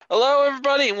Hello,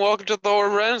 everybody, and welcome to the Horror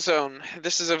Round Zone.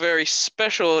 This is a very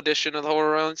special edition of the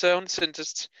Horror Round Zone since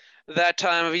it's that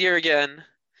time of year again.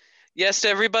 Yes,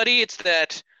 everybody, it's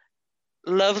that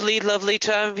lovely, lovely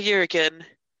time of year again.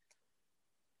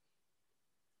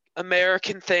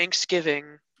 American Thanksgiving.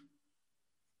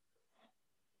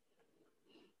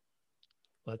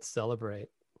 Let's celebrate.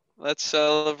 Let's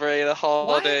celebrate a Why?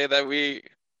 holiday that we.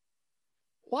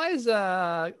 Why is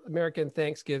American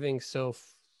Thanksgiving so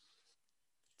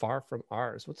far from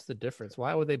ours? What's the difference?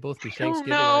 Why would they both be I don't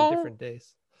Thanksgiving on know. different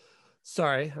days?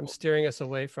 Sorry, I'm steering us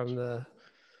away from the.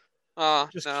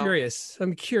 Just No. curious.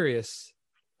 I'm curious.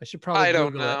 I should probably I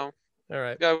don't Google it. know. All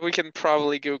right. Yeah, we can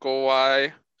probably Google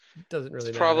why. Doesn't It's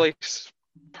really matter.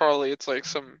 probably it's like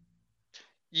some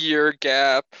year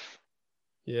gap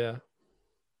Yeah.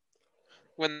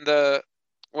 when the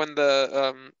when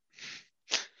the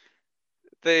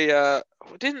they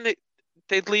didn't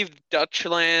they'd leave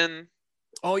Dutchland.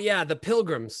 Oh yeah, the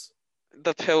Pilgrims.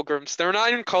 The Pilgrims. They're not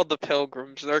even called the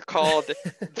Pilgrims. They're called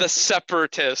the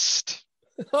Separatists.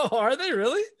 Oh, are they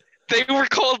really? They were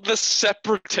called the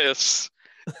Separatists.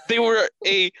 They were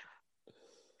a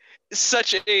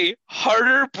such a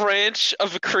harder branch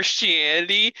of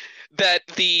Christianity that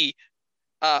the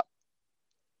uh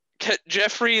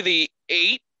Geoffrey the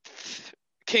Eighth,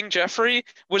 King Geoffrey,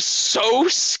 was so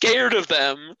scared of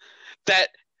them that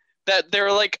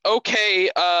they're like, okay,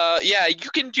 yeah, you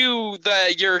can do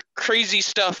your crazy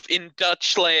stuff in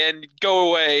Dutchland, go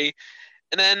away.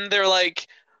 And then they're like,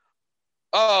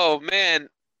 oh man,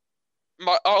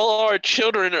 all our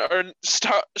children are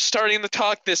starting to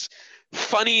talk this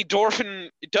funny dwarfen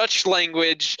Dutch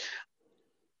language.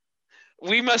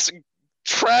 We must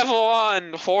travel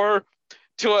on for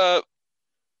to a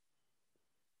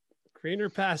Greener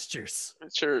pastures.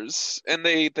 and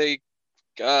they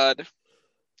God.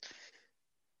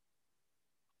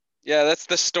 Yeah, that's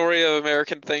the story of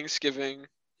American Thanksgiving.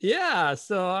 Yeah,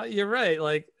 so you're right.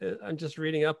 Like I'm just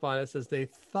reading up on it. It says they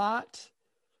thought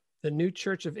the new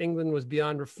Church of England was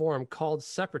beyond reform. Called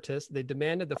separatist, they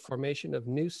demanded the formation of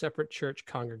new separate church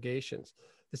congregations.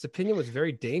 This opinion was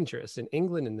very dangerous in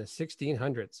England in the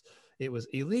 1600s. It was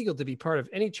illegal to be part of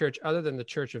any church other than the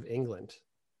Church of England.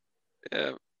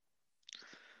 Yeah.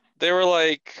 They were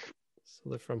like, So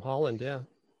they're from Holland, yeah.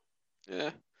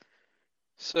 yeah.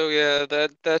 So yeah,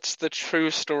 that's the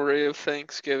true story of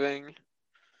Thanksgiving,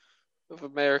 of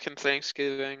American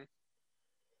Thanksgiving.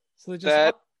 So they just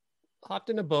That hopped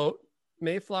in a boat.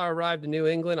 Mayflower arrived in New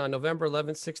England on November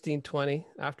 11th, 1620,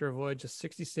 after a voyage of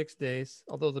 66 days.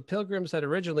 Although the Pilgrims had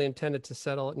originally intended to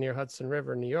settle near Hudson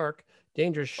River, New York,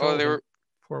 dangerous oh shoals and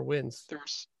poor winds. they were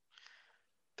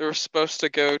they were supposed to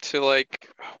go to like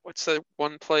what's that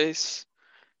one place?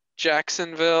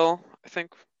 Jacksonville, I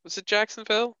think. Was it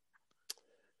Jacksonville?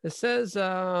 It says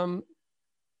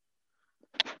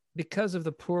because of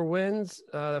the poor winds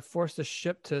that forced the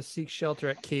ship to seek shelter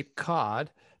at Cape Cod.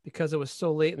 Because it was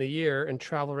so late in the year and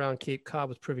travel around Cape Cod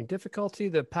was proving difficulty,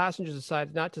 the passengers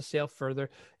decided not to sail further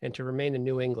and to remain in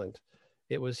New England.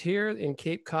 It was here in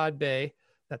Cape Cod Bay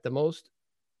that the most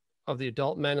of the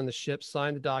adult men on the ship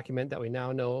signed the document that we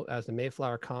now know as the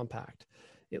Mayflower Compact.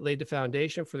 It laid the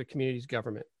foundation for the community's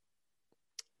government.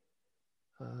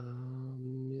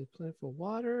 Plentiful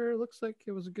water. Looks like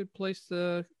it was a good place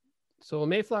to. So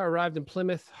Mayflower arrived in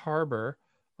Plymouth Harbor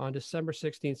on December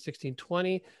 16,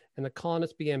 1620, and the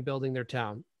colonists began building their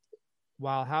town.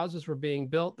 While houses were being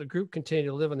built, the group continued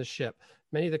to live on the ship.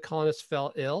 Many of the colonists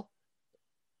fell ill.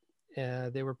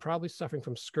 They were probably suffering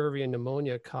from scurvy and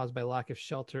pneumonia caused by lack of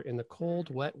shelter in the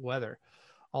cold, wet weather.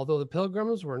 Although the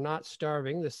pilgrims were not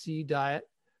starving, the sea diet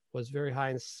was very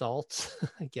high in salt,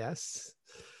 I guess,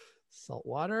 salt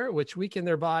water, which weakened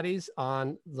their bodies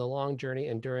on the long journey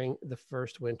and during the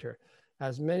first winter.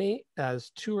 As many as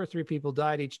 2 or 3 people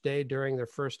died each day during their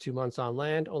first 2 months on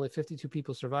land. Only 52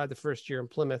 people survived the first year in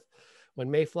Plymouth.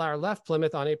 When Mayflower left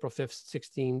Plymouth on April 5th,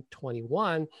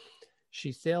 1621,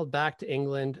 she sailed back to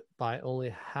England by only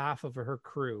half of her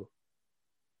crew.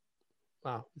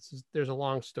 Wow, there's a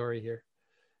long story here.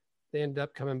 They ended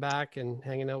up coming back and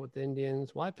hanging out with the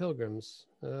Indians. Why pilgrims?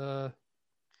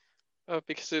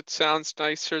 because it sounds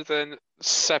nicer than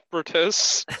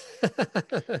separatists.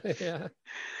 Yeah.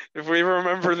 If we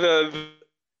remember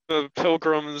the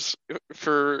pilgrims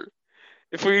for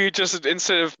if we just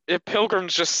instead of if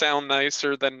pilgrims just sound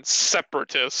nicer than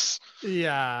separatists.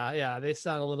 Yeah, they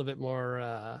sound a little bit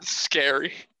more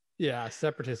Scary. yeah,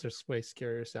 separatists are way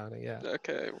scarier sounding, yeah.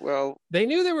 Okay, well, They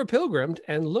knew they were pilgrimed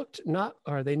and looked not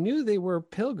or they knew they were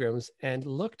pilgrims and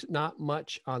looked not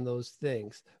much on those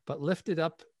things, but lifted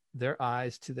up their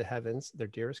eyes to the heavens, their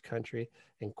dearest country,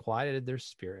 and quieted their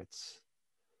spirits.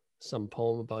 some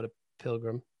poem about a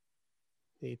pilgrim,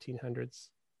 the 1800s.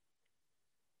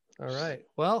 All right.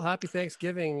 Well, happy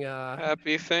Thanksgiving,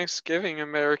 Happy Thanksgiving,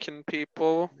 American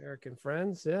people. American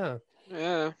friends. Yeah.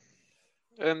 Yeah.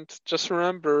 And just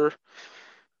remember,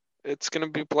 it's going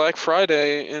to be Black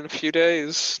Friday in a few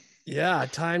days. Yeah.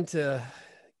 Time to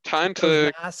Time take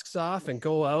those to masks off and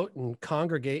go out and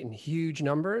congregate in huge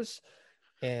numbers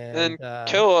and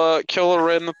kill a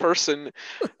random person.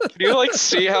 Can you like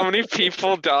see how many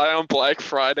people die on Black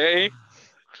Friday?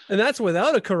 and that's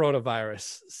without a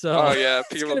coronavirus. So Oh yeah, it's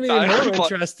people going to be die even more on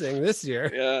Black. interesting this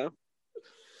year. Yeah.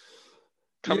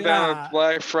 Come Yeah. down on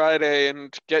Black Friday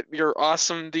and get your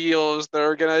awesome deals that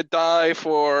are gonna die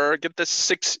for. Get the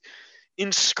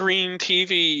 6-inch screen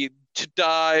TV to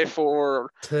die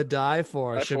for. To die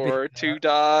for Die should for be to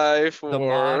die for. the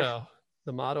motto.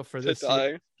 The motto for To this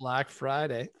year, die. Black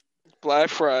Friday. Black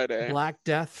Friday. Black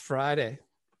Death Friday.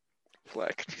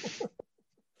 Black.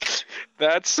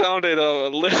 That sounded a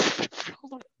little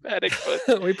problematic,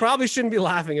 but We probably shouldn't be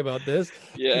laughing about this.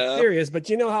 It's yeah. serious, but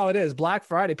you know how it is. Black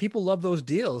Friday, people love those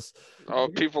deals. Oh,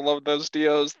 people love those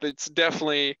deals. It's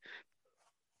definitely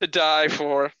to die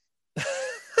for.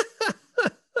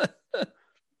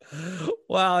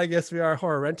 Well, I guess we are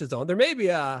horror rent zone. There may be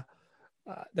a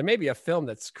film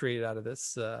that's created out of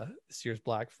this this year's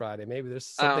Black Friday. Maybe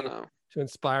there's I don't something know. to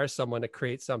inspire someone to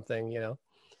create something,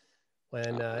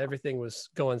 when everything was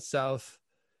going south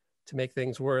to make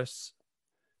things worse.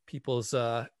 People's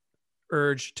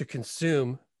urge to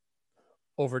consume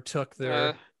overtook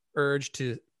their urge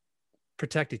to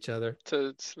protect each other.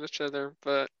 To each other,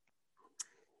 but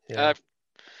Yeah.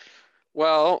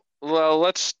 well,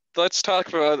 let's talk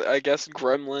about, I guess,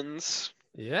 Gremlins.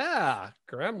 Yeah,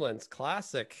 Gremlins,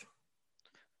 classic.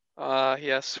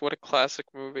 Yes, what a classic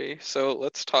movie. So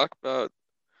let's talk about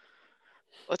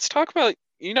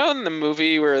in the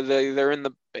movie where they're in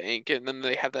the bank and then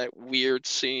they have that weird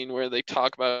scene where they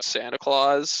talk about Santa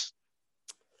Claus.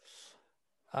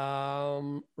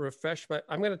 I'm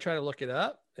gonna try to look it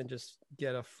up and just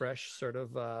get a fresh sort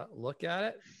of look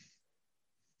at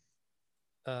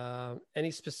it. Any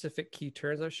specific key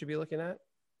terms I should be looking at?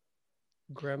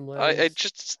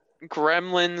 Gremlins.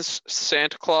 Gremlins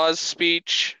Santa Claus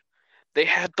speech. They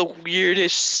had the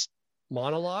weirdest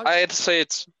Monologue. I had to say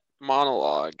it's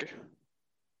monologue.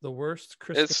 The worst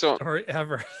Christmas story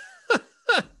ever.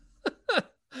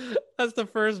 That's the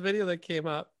first video that came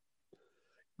up.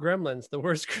 Gremlins, the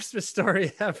worst Christmas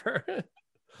story ever.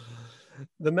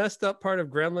 The messed up part of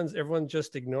Gremlins, everyone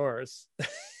just ignores.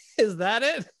 Is that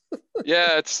it?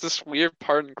 Yeah, it's this weird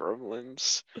part in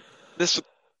Gremlins.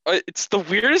 It's the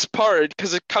weirdest part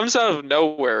because it comes out of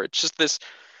nowhere. It's just this,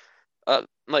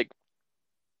 like,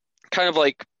 kind of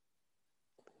like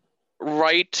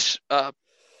right,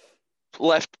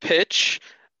 left pitch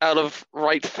out of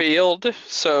right field,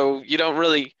 so you don't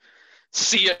really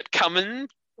see it coming.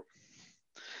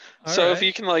 So if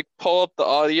you can like pull up the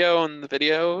audio and the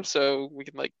video, so we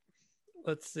can like.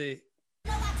 Let's see.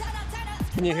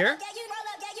 Can you hear?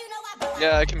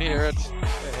 Yeah, I can hear it.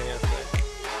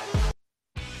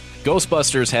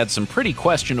 Ghostbusters had some pretty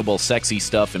questionable sexy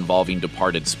stuff involving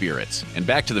departed spirits, and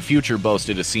Back to the Future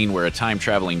boasted a scene where a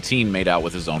time-traveling teen made out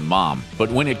with his own mom. But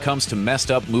when it comes to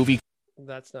messed up movie...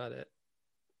 That's not it.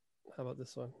 How about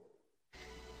this one?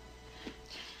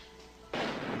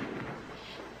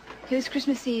 It was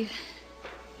Christmas Eve.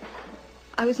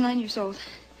 I was 9 years old.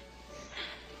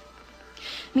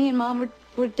 Me and Mom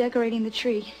were decorating the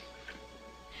tree,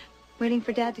 waiting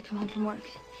for Dad to come home from work.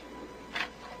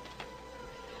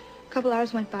 A couple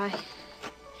hours went by.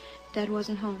 Dad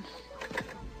wasn't home.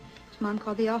 Mom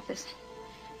called the office.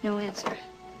 No answer.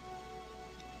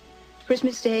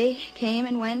 Christmas Day came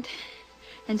and went,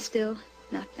 and still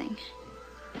nothing.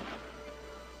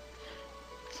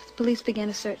 So the police began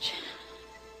a search.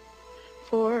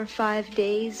 4 or 5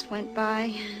 days went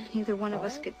by. Neither one of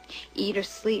us could eat or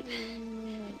sleep.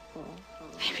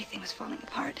 Everything was falling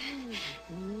apart.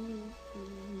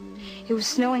 It was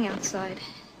snowing outside.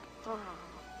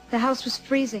 The house was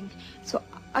freezing, so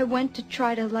I went to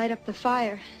try to light up the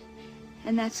fire.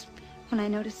 And that's when I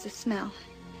noticed the smell.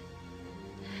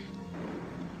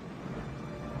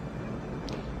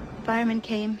 The firemen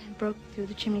came and broke through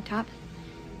the chimney top.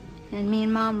 And me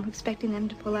and Mom were expecting them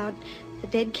to pull out a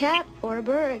dead cat or a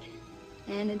bird.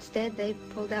 And instead, they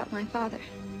pulled out my father.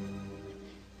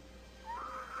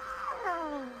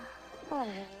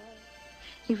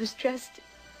 He was dressed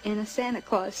in a Santa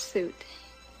Claus suit.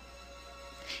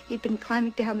 He'd been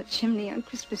climbing down the chimney on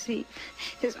Christmas Eve,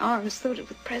 his arms loaded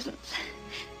with presents.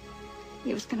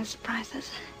 He was going to surprise us.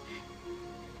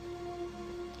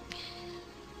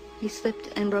 He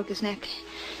slipped and broke his neck,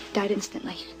 died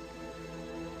instantly.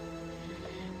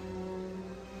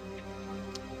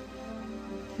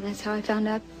 And that's how I found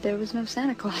out there was no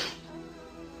Santa Claus.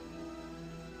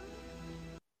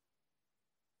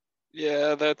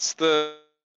 Yeah, that's the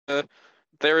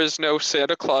there is no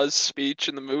Santa Claus speech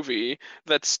in the movie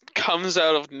that comes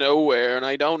out of nowhere, and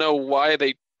I don't know why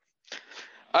they.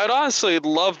 I'd honestly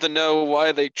love to know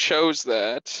why they chose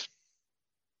that.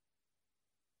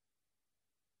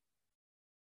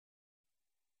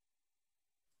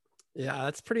 Yeah,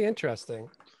 that's pretty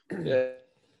interesting. Yeah,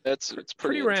 it's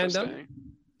pretty random. interesting.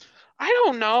 I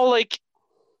don't know, like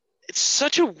it's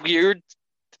such a weird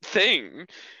thing.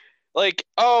 Like,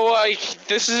 oh,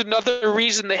 this is another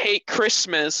reason to hate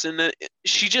Christmas, and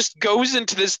she just goes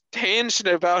into this tangent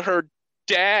about her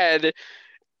dad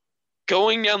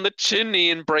going down the chimney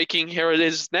and breaking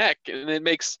his neck, and it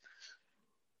makes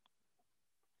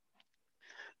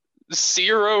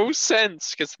zero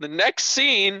sense because the next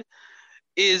scene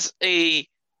is they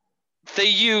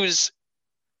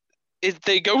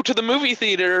go to the movie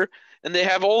theater and they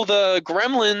have all the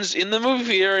gremlins in the movie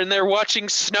theater and they're watching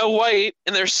Snow White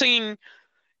and they're singing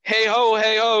hey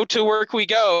ho to work we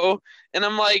go, and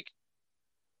I'm like,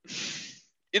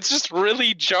 it's just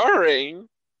really jarring.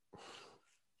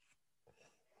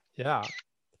 Yeah.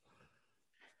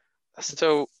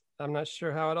 So I'm not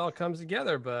sure how it all comes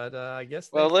together, but I guess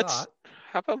they well, thought.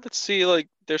 let's see, like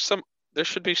there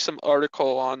should be some article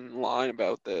online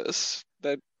about this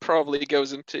that probably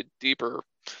goes into deeper.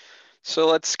 So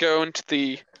let's go into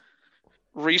the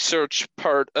research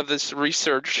part of this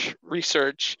research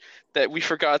that we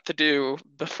forgot to do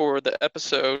before the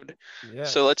episode.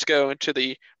 Yes. So let's go into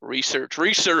the research.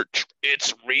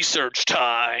 It's research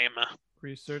time.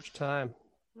 Research time.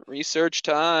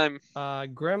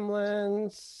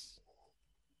 Gremlins.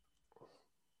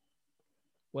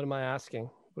 What am I asking?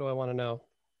 What do I want to know?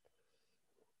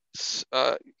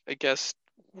 I guess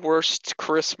worst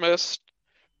Christmas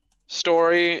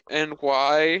story and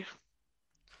why.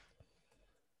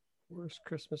 Worst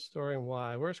Christmas story and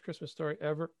why? Worst Christmas story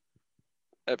ever.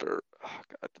 Oh,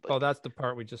 God. Oh, that's the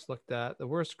part we just looked at. The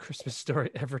worst Christmas story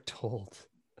ever told.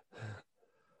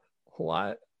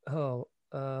 What? Oh,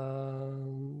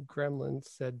 Gremlins,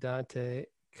 said Dante.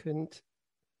 Couldn't.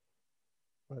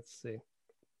 Let's see.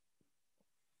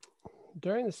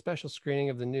 During the special screening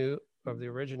of the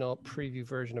original preview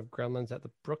version of Gremlins at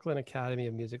the Brooklyn Academy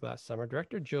of Music last summer,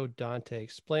 director Joe Dante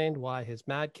explained why his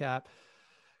madcap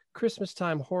Christmas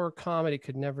time horror comedy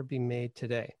could never be made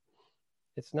today.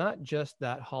 It's not just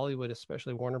that Hollywood,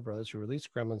 especially Warner Brothers, who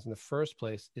released Gremlins in the first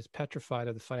place, is petrified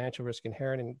of the financial risk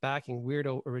inherent in backing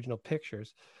weirdo original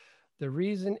pictures. The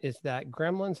reason is that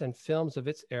Gremlins and films of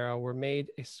its era were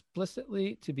made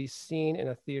explicitly to be seen in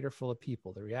a theater full of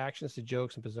people. The reactions to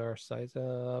jokes and bizarre sights.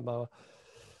 The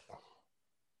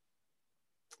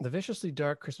viciously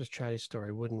dark Christmas tragedy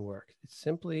story wouldn't work. It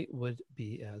simply would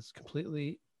be as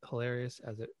completely hilarious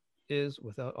as it is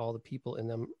without all the people in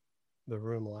the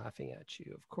room laughing at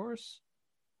you. Of course,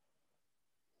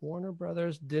 Warner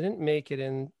Brothers didn't make it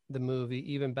in the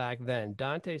movie even back then.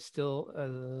 Dante still,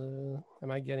 am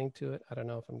I getting to it? I don't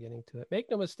know if I'm getting to it. Make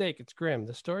no mistake, it's grim.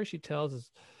 The story she tells is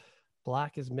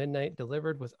black as midnight,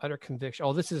 delivered with utter conviction.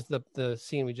 Oh, this is the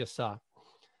scene we just saw.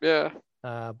 Yeah.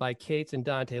 By Cates and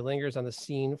Dante lingers on the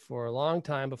scene for a long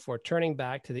time before turning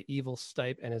back to the evil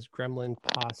Stipe and his gremlin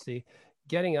posse,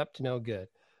 getting up to no good.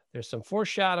 There's some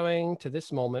foreshadowing to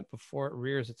this moment before it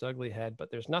rears its ugly head,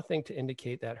 but there's nothing to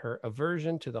indicate that her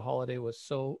aversion to the holiday was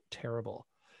so terrible.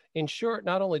 In short,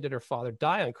 not only did her father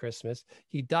die on Christmas,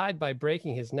 he died by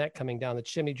breaking his neck coming down the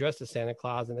chimney dressed as Santa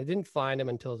Claus, and they didn't find him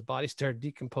until his body started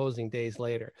decomposing days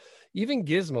later. Even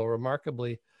Gizmo,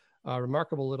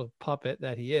 remarkable little puppet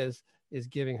that he is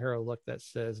giving her a look that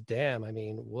says, damn, I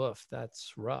mean, woof,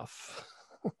 that's rough.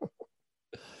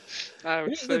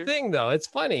 Here's the thing, though. It's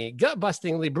funny.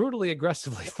 Gut-bustingly, brutally,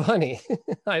 aggressively funny.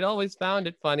 I'd always found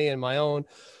it funny in my own.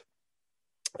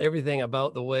 Everything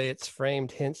about the way it's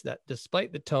framed hints that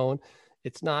despite the tone,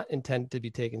 it's not intended to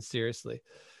be taken seriously.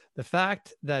 The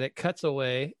fact that it cuts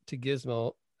away to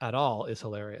Gizmo at all is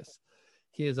hilarious.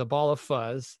 He is a ball of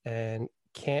fuzz and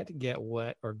can't get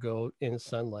wet or go in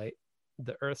sunlight,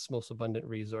 the Earth's most abundant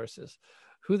resources.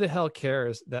 Who the hell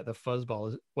cares that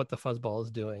what the fuzzball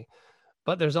is doing?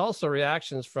 But there's also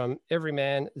reactions from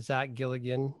everyman Zach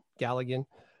Galligan,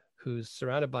 who's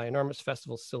surrounded by enormous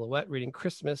festival silhouette reading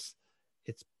Christmas.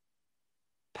 It's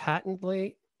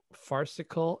patently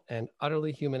farcical and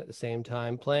utterly human at the same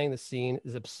time. Playing the scene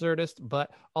is absurdist,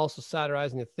 but also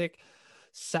satirizing the thick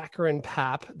saccharine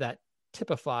pap that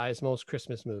typifies most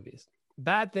Christmas movies.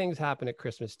 Bad things happen at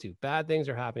Christmas too. Bad things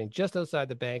are happening just outside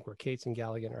the bank where Cates and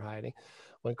Galligan are hiding.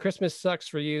 When Christmas sucks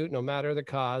for you, no matter the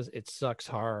cause, it sucks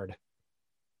hard.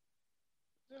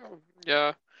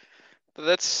 Yeah. But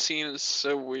that scene is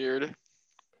so weird.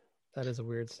 That is a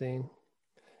weird scene.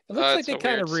 It looks like It's they a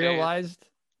kind weird of scene. realized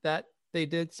that they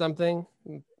did something.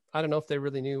 I don't know if they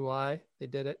really knew why they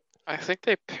did it. I think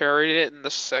they parodied it in the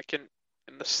second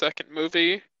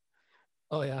movie.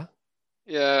 Oh yeah.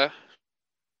 Yeah.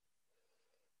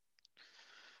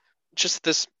 Just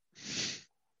this.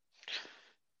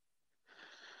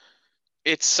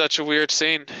 It's such a weird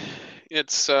scene.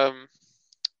 It's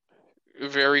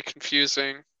very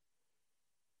confusing.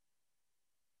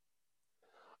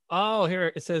 Oh,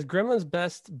 here it says Gremlins'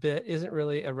 best bit isn't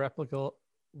really a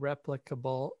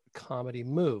replicable comedy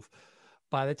move.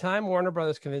 By the time Warner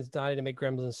Brothers convinced Donnie to make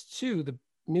Gremlins 2, the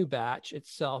new batch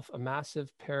itself, a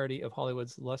massive parody of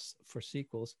Hollywood's lust for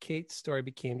sequels, Kate's story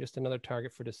became just another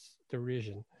target for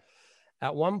derision.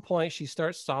 At one point, she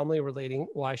starts solemnly relating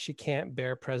why she can't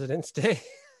bear President's Day,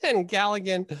 and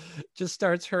Galligan just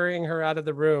starts hurrying her out of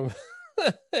the room.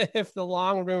 If the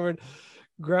long rumored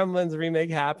Gremlins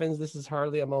remake happens, this is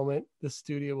hardly a moment the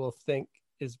studio will think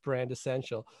is brand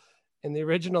essential. In the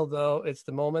original, though, it's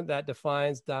the moment that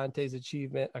defines Dante's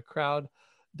achievement, a crowd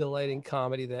delighting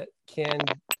comedy that can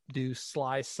do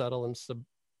sly, subtle, and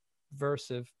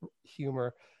subversive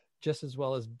humor just as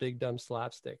well as big dumb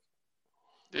slapstick.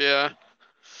 Yeah.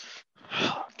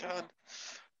 Oh God.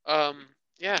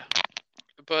 Yeah.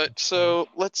 But so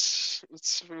let's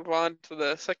move on to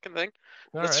the second thing.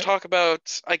 Let's talk about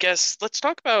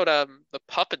the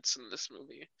puppets in this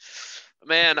movie.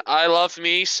 Man, I love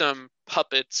me some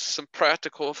puppets, some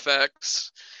practical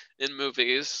effects in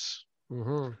movies.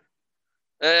 Mm-hmm.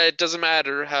 It doesn't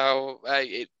matter how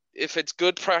if it's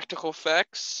good practical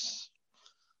effects,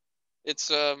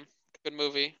 it's a good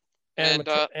movie. And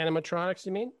animatronics,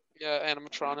 you mean? Yeah,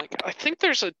 animatronic. I think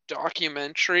there's a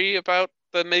documentary about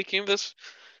the making of this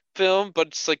film, but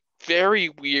it's like very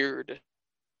weird.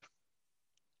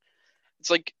 It's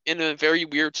like in a very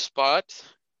weird spot.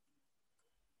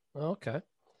 Okay.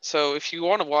 So if you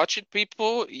want to watch it,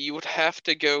 people, you would have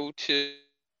to go to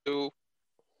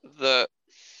the.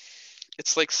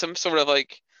 It's like some sort of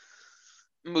like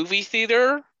movie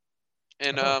theater,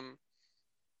 and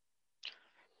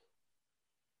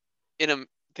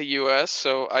the U.S.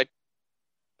 So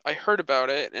I heard about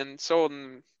it, and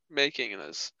someone making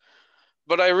this.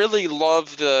 But I really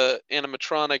love the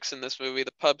animatronics in this movie,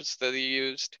 the puppets that he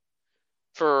used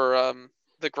for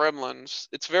the Gremlins.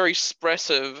 It's very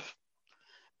expressive.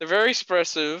 They're very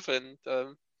expressive, and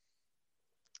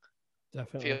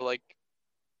definitely feel like,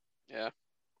 yeah.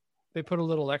 They put a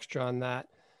little extra on that.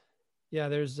 Yeah,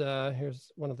 here's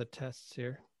one of the tests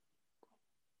here.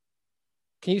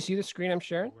 Can you see the screen I'm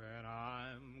sharing?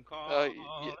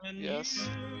 Yes.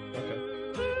 Okay.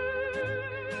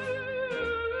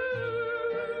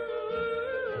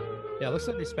 Yeah, it looks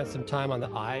like they spent some time on the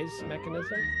eyes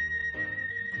mechanism.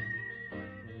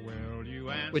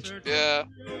 Which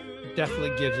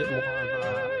definitely gives it more of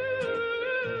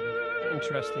a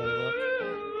interesting look.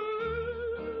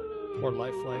 More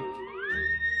lifelike.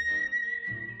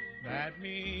 That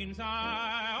means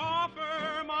I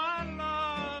offer my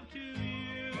love to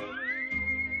you,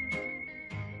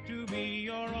 to be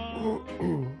your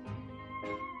own.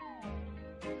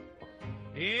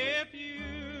 If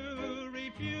you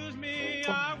refuse me,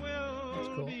 I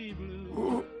will be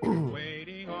blue,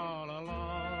 waiting all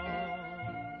along.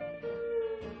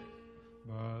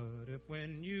 But if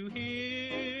when you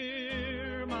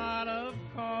hear my love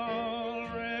call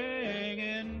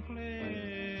ringing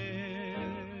clear,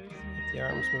 the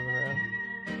arms moving around.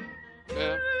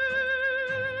 Yeah.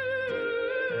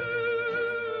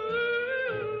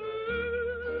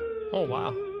 Oh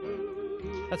wow,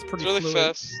 that's pretty. It's really fluid.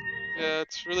 fast. Yeah,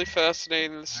 it's really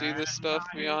fascinating to see this stuff,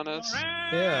 to be honest.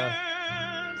 Yeah.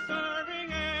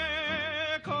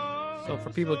 So for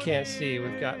people who can't see,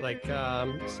 we've got like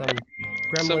some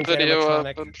Gremlins video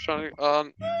animatronic.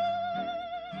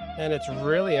 And it's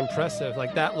really impressive.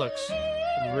 Like that looks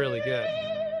really good.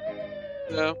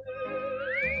 Yeah.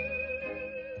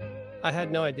 I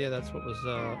had no idea that's what was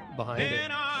behind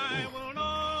it.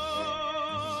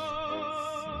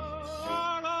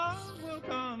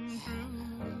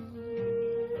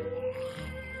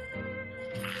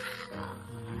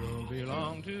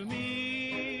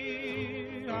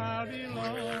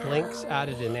 Links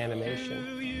added in animation.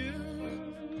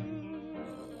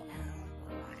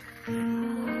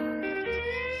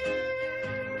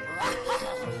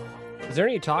 Is there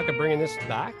any talk of bringing this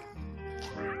back?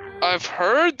 I've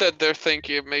heard that they're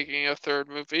thinking of making a third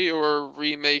movie or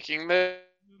remaking this,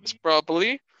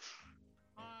 probably.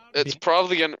 It's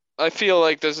probably gonna. I feel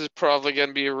like this is probably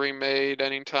gonna be remade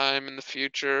anytime in the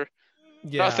future.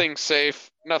 Yeah. Nothing's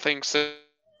safe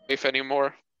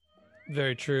anymore.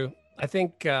 Very true. I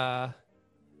think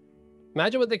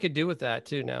imagine what they could do with that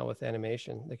too now with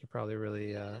animation. They could probably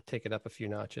really take it up a few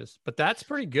notches. But that's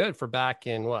pretty good for back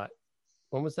in what?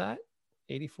 When was that?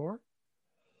 84?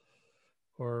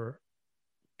 Or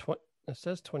it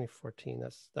says 2014.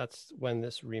 That's when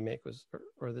this remake was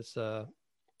or this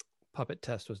puppet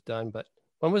test was done. But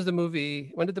when did the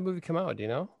movie come out? Do you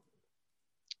know?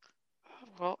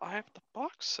 Well, I have the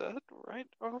box set right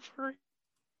over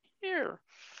here.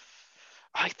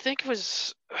 I think it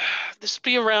was this would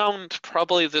be around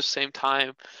probably the same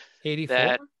time 84?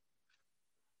 that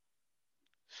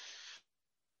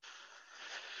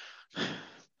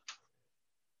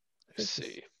let's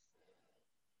see.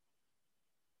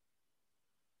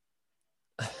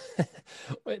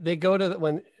 They go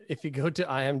to if you go to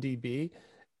IMDb,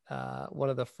 one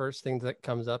of the first things that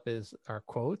comes up are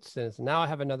quotes, and it's now I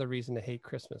have another reason to hate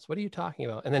Christmas. What are you talking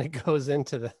about? And then it goes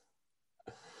into that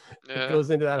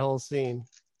whole scene.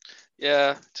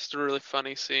 Yeah, just a really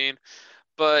funny scene.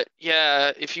 But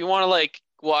yeah, if you want to like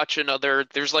watch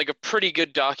there's like a pretty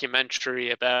good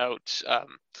documentary about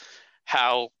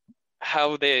how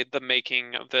the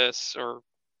making of this or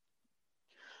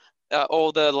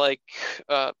all the like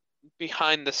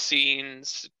behind the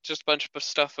scenes, just a bunch of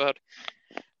stuff about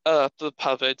the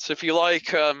puppets. If you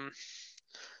like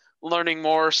learning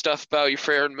more stuff about your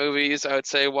favorite movies, I would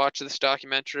say watch this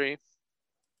documentary.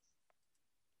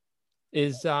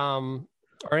 Are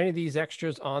any of these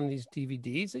extras on these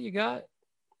DVDs that you got,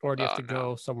 or do you have to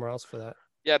go somewhere else for that?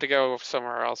 You have to go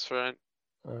somewhere else for it.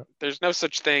 There's no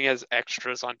such thing as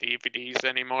extras on DVDs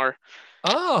anymore.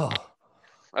 Oh,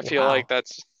 I feel like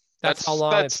that's how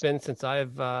long it's been since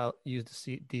I've used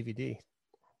a DVD.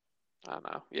 I don't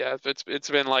know. Yeah, it's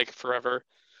been like forever.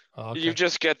 Oh, okay. You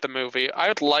just get the movie. I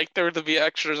would like there to be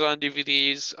extras on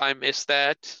DVDs. I miss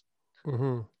that.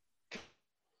 Mm-hmm.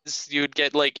 You'd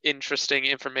get like interesting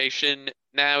information.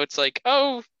 Now it's like,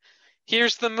 oh,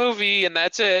 here's the movie and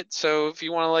that's it. So if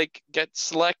you want to like get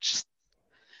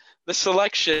the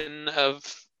selection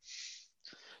of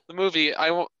the movie,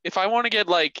 if I want to get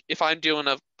like if I'm doing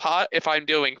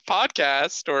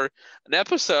podcast or an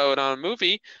episode on a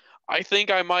movie, I think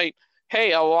I might.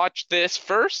 Hey, I'll watch this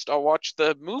first. I'll watch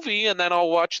the movie and then I'll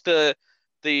watch the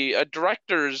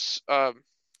director's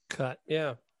cut.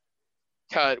 Yeah.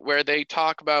 Cut where they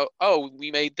talk about, oh,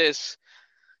 we made this,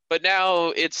 but now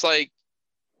it's like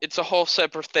it's a whole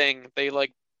separate thing. They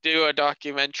like do a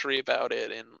documentary about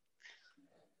it, and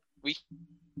we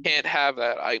can't have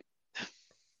that.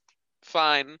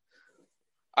 Fine.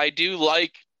 I do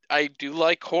like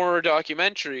horror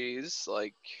documentaries.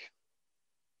 Like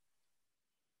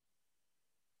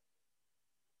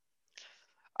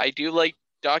I do like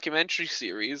documentary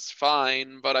series,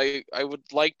 fine, but I would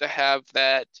like to have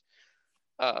that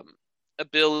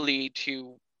ability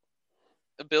to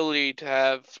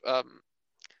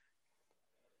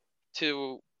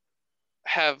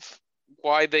have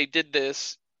why they did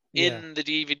this in the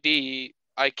DVD.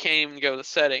 I can't even go to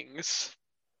settings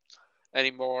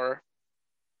anymore.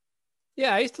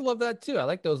 Yeah, I used to love that too. I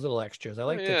like those little extras. I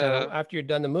like to kind of, after you're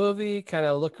done the movie, kind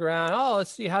of look around. Oh,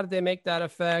 let's see, how did they make that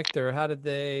effect? Or how did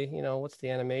they, what's the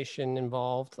animation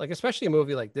involved? Like, especially a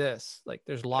movie like this, like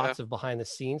there's lots of behind the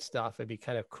scenes stuff. It'd be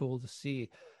kind of cool to see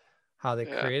how they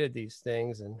created these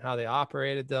things and how they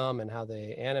operated them and how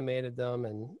they animated them.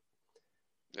 And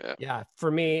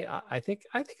for me, I think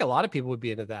a lot of people would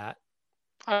be into that.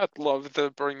 I'd love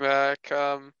to bring back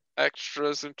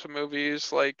extras into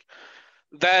movies. Like,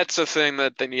 that's a thing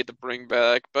that they need to bring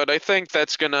back, but I think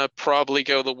that's gonna probably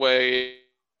go the way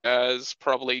as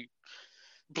probably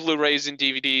Blu-rays and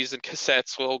DVDs and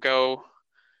cassettes will go.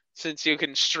 Since you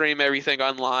can stream everything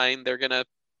online, they're gonna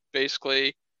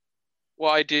basically,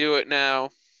 why do it now?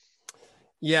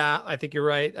 Yeah, I think you're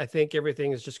right. I think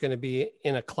everything is just going to be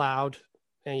in a cloud,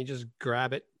 and you just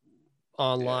grab it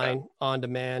online on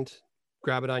demand.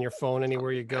 Grab it on your phone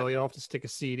anywhere you go. You don't have to stick a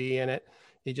CD in it.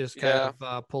 You just kind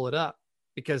of pull it up,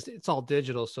 because it's all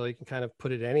digital, so you can kind of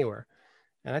put it anywhere.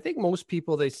 And I think most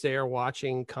people, they say, are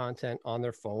watching content on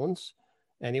their phones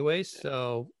anyway.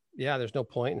 So there's no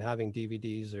point in having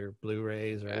DVDs or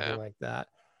Blu-rays or anything like that.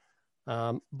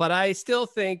 But I still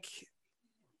think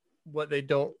what they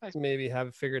don't maybe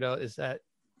have figured out is that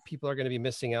people are going to be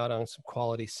missing out on some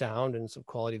quality sound and some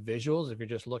quality visuals if you're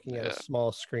just looking at a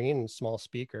small screen and small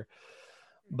speaker.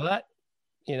 But,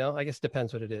 I guess it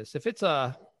depends what it is. If it's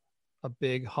a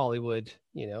big Hollywood,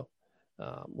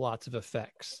 lots of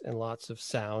effects and lots of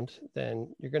sound,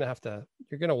 then you're going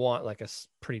to want like a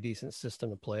pretty decent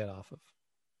system to play it off of.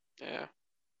 Yeah.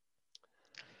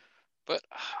 But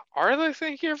are they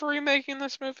thinking of remaking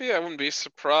this movie? I wouldn't be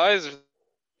surprised if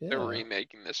they're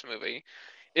remaking this movie.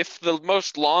 if the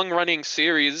most long-running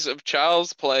series of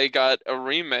Child's Play got a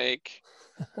remake,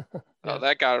 Yeah.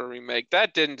 that got a remake.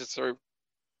 That didn't deserve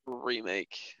a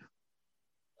remake.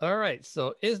 All right.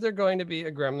 So, is there going to be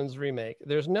a Gremlins remake?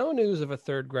 There's no news of a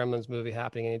third Gremlins movie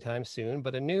happening anytime soon,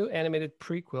 but a new animated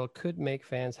prequel could make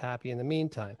fans happy in the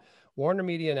meantime. Warner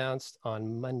Media announced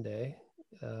on Monday,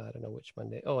 I don't know which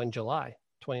Monday. Oh, in July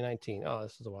 2019. Oh,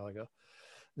 this is a while ago.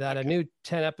 That a new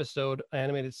 10-episode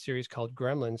animated series called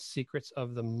Gremlins: Secrets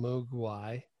of the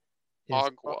Mogwai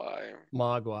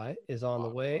is on the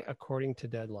way, according to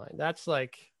Deadline. That's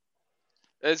like,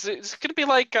 It's gonna be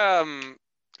like what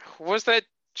was that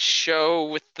show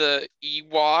with the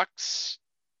Ewoks?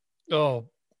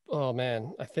 oh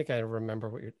man, I think I remember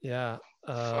what you're. Yeah,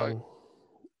 Fuck. it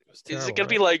was terrible. Is it gonna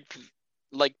be right?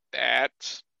 like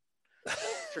that?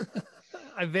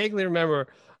 I vaguely remember.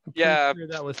 I'm pretty Yeah, sure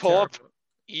that was pull up terrible.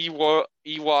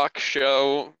 Ewok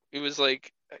show. It was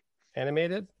like,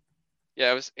 Animated.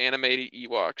 yeah, it was animated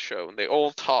Ewok show, and they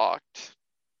all talked.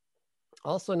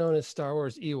 Also known as Star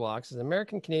Wars Ewoks, is an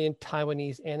American, Canadian,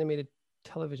 Taiwanese animated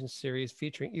television series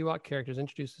featuring Ewok characters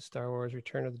introduced to Star Wars: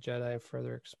 Return of the Jedi and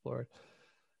further explored.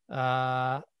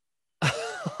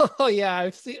 Oh yeah,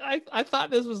 I've seen. I thought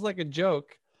this was like a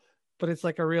joke, but it's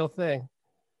like a real thing.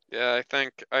 Yeah, I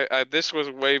think I this was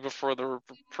way before the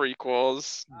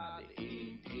prequels.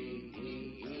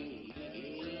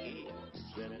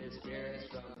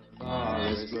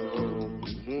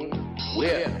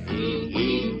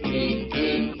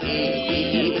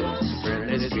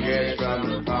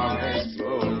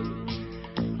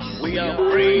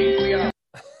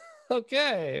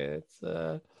 Okay,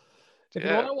 it's if you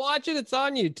want to watch it, it's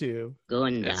on YouTube.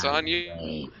 Going It's down on you.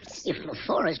 today. If the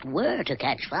forest were to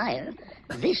catch fire,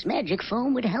 this magic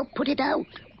foam would help put it out.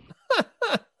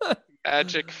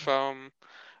 Magic foam.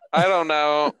 I don't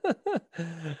know.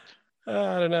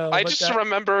 I don't know. I but just that-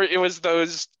 remember it was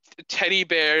those teddy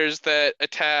bears that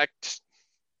attacked.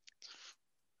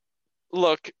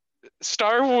 Look,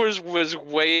 Star Wars was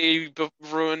way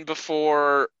ruined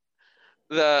before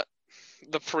the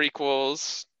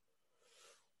prequels.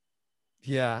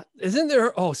 Yeah. Isn't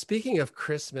there? Oh, speaking of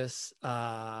Christmas,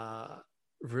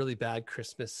 really bad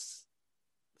Christmas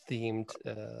themed.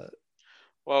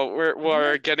 Well,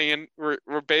 we're getting in.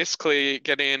 We're basically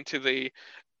getting into the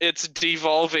it's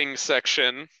devolving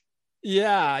section.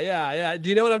 Yeah. Do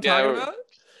you know what I'm talking about?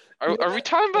 Are we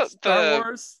talking about Star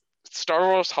Wars? Star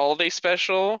Wars holiday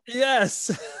special?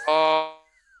 Yes.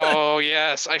 Oh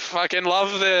yes, I fucking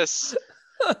love this.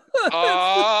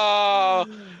 Oh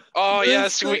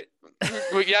yes,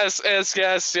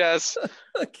 yes.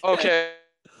 Okay.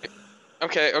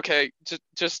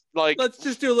 Just like Let's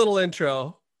just do a little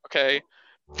intro. okay.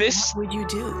 This What would you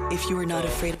do if you were not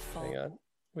afraid of Hang falling? on.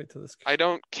 Wait till this. I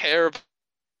don't care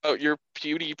about your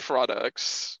beauty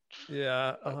products.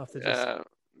 Yeah, I'll have to just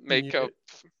Makeup.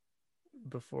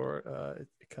 before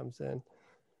it comes in.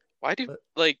 Why do But-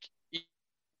 like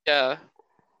yeah.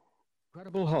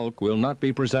 Incredible Hulk will not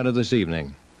be presented this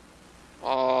evening.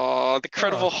 Oh, the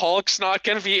Incredible Hulk's not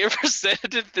gonna be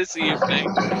presented this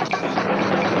evening.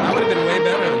 That would have been way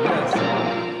better than this.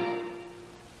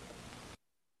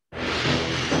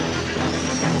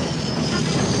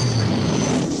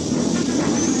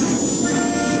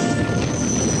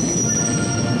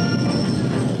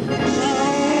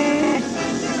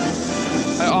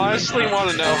 I honestly want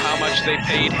to know how much they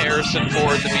paid Harrison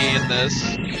Ford to be in this.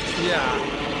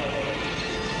 Yeah.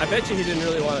 I bet you he didn't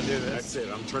really want to do this. That's it.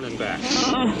 I'm turning back.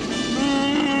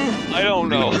 I don't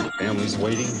know. Family's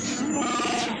waiting.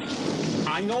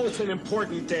 I know it's an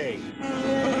important day.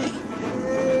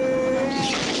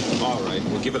 All right,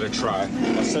 we'll give it a try.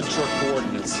 I'll set your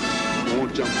coordinates.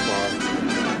 Won't jump far.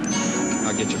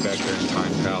 I'll get you back there in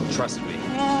time, pal. Trust me.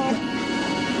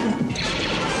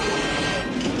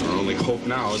 Our only hope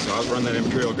now is to outrun that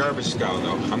Imperial garbage scow,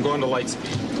 though. I'm going to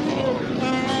Lightspeed.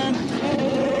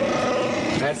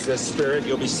 That's the spirit.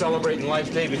 You'll be celebrating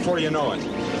Life Day before you know it.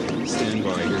 Stand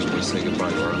by. Here's where we say goodbye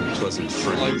to our unpleasant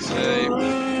friends.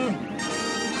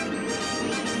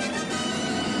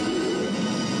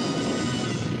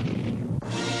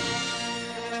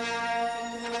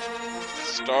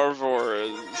 Star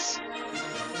Wars.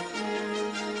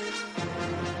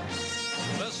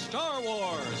 The Star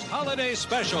Wars Holiday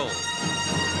Special.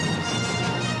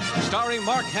 Starring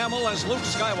Mark Hamill as Luke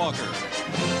Skywalker.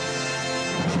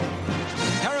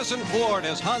 Harrison Ford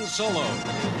as Han Solo.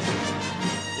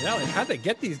 Yeah, like, how'd they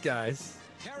get these guys?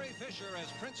 Carrie Fisher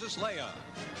as Princess Leia.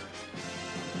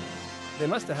 They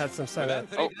must have had some And sort of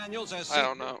Anthony Daniels as I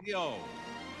don't know. C-3PO.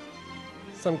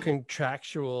 some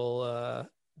contractual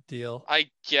deal. I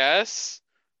guess.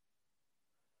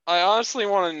 I honestly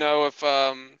want to know if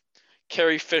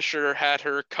Carrie Fisher had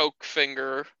her coke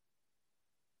finger.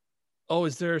 Oh,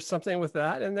 is there something with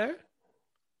that in there?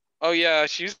 Oh yeah,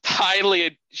 she was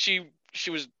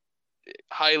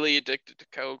highly addicted to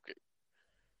coke.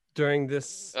 During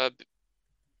this Uh,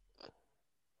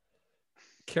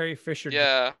 Carrie Fisher,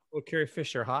 yeah. Carrie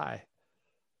Fisher high.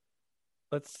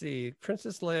 Let's see.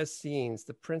 Princess Leia scenes.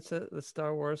 The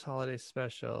Star Wars Holiday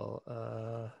Special.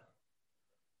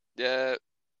 Yeah.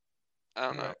 I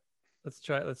don't know. Right. Let's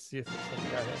try it. Let's see if there's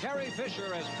something out here. Carrie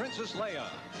Fisher as Princess Leia.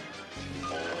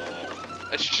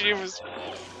 She was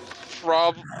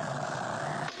prob.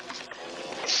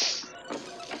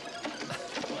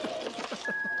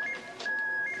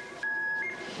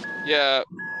 Yeah.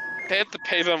 They have to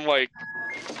pay them like.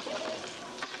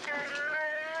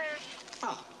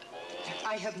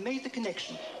 I have made the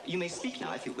connection. You may speak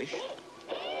now if you wish.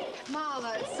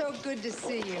 Mala, it's so good to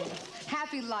see you.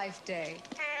 Happy Life Day.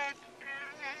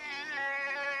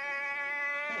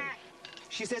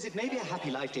 She says it may be a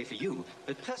happy life day for you,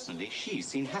 but personally, she's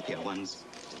seen happier ones.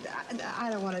 I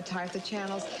don't want to tire the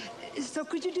channels. So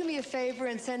could you do me a favor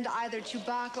and send either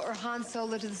Chewbacca or Han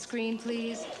Solo to the screen,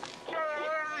 please?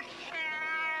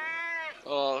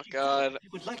 Oh, God. I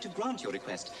would like to grant your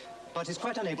request, but is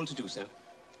quite unable to do so.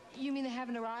 You mean they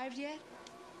haven't arrived yet?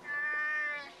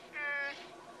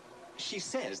 She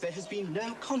says there has been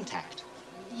no contact.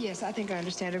 Yes, I think I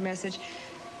understand her message.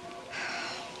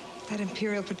 That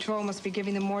Imperial Patrol must be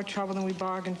giving them more trouble than we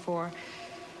bargained for.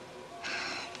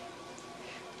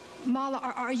 Mala,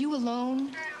 are you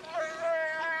alone?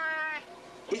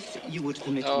 If you would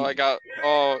permit Oh, me... I got...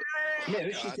 Oh.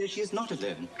 No, she says she is not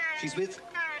alone. She's with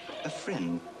a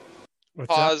friend.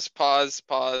 Pause.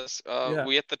 Yeah.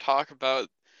 We have to talk about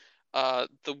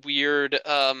the weird...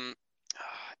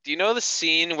 do you know the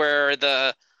scene where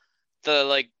the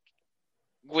like,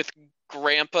 with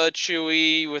Grandpa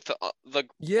Chewie, with the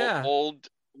old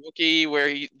Wookiee,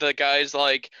 where the guy's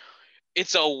like,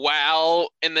 it's a wow,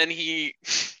 and then he...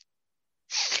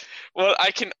 what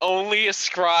I can only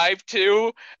ascribe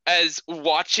to as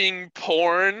watching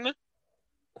porn.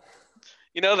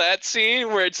 You know that scene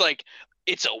where it's like,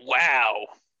 it's a wow.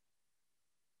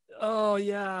 Oh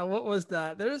yeah, what was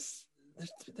that? There's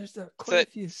quite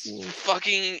a few scenes.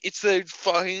 It's the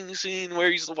fucking scene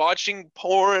where he's watching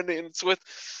porn and it's with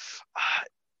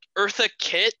Eartha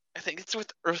Kitt. I think it's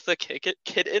with Eartha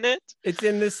Kitt in it. It's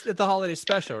in the holiday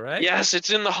special, right? Yes, it's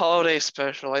in the holiday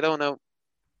special. I don't know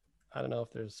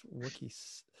if there's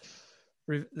Wookiees.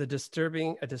 A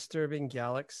disturbing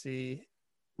galaxy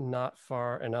not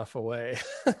far enough away.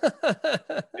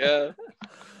 Yeah.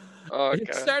 Oh,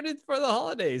 it started for the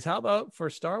holidays. How about for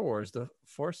Star Wars, The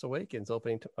Force Awakens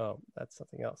opening? That's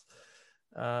something else.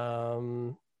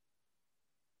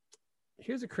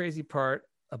 Here's a crazy part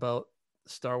about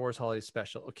Star Wars Holiday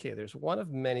Special. Okay, there's one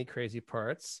of many crazy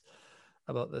parts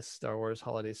about the Star Wars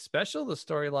Holiday Special. The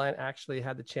storyline actually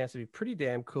had the chance to be pretty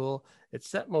damn cool. It's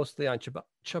set mostly on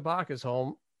Chewbacca's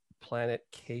home planet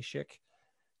Kashyyyk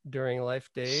during Life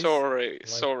Days. Sorry,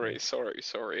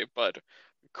 but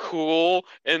cool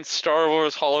and Star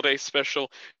Wars Holiday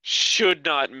Special should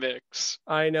not mix.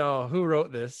 I know. Who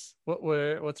wrote this?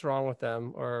 What's wrong with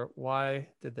them, or why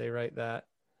did they write that?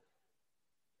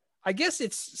 I guess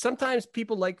it's sometimes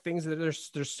people like things that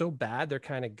they're so bad they're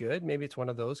kind of good. Maybe it's one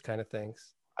of those kind of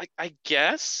things. I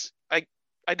guess I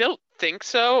don't think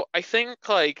so. I think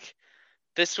like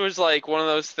this was like one of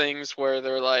those things where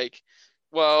they're like,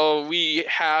 well, we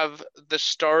have the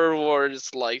Star Wars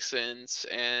license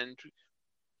and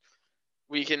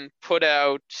we can put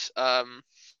out I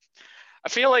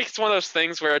feel like it's one of those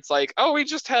things where it's like, oh, we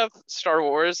just have Star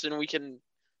Wars and we can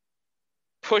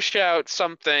push out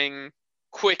something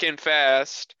quick and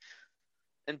fast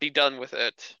and be done with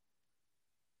it.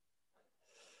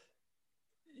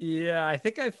 Yeah, I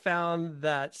think I found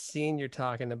that scene you're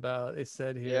talking about. It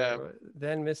said here,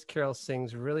 Then Miss Carol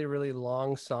sings really, really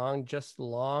long song, just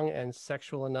long and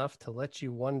sexual enough to let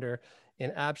you wonder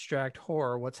in abstract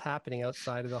horror what's happening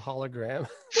outside of the hologram.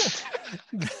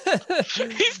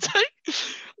 He's like,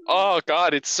 oh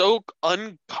God, it's so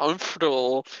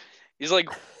uncomfortable. He's like,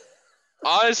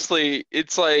 honestly,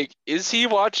 it's like, is he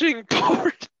watching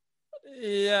porn?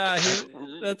 Yeah,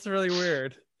 that's really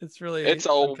weird. It's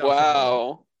a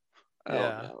wow. I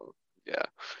don't know. Yeah.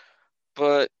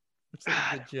 But looks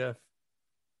like a good GIF.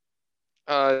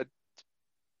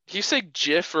 Do you say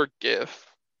GIF or GIF?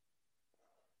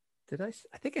 Did I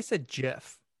think I said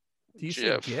GIF. Do you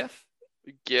say GIF?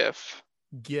 GIF.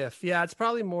 GIF. Yeah, it's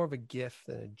probably more of a GIF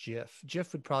than a GIF.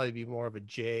 GIF would probably be more of a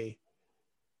J.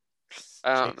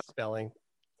 I don't know. Spelling.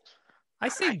 I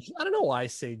don't know why I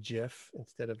say GIF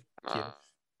instead of GIF.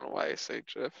 know why I say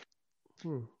GIF.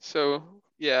 Hmm. So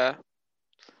yeah,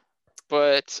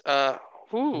 but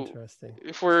Interesting.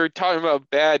 if we're talking about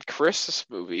bad Christmas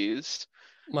movies,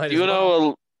 Might do as you well.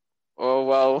 know? Oh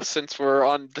well, since we're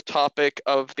on the topic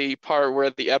of the part where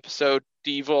the episode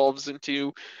devolves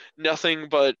into nothing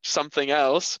but something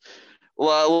else,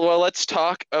 well let's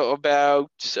talk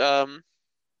about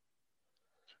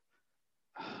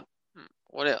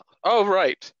what else? Oh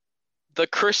right, the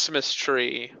Christmas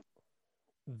tree.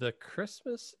 The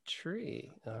Christmas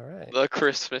tree. All right. The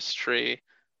Christmas tree.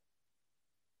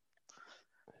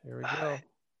 Here we go.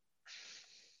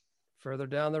 Further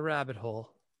down the rabbit hole.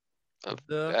 A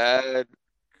The bad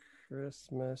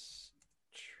Christmas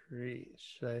tree.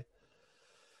 Should I?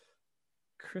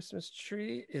 Christmas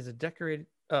tree is a decorated.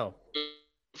 Oh,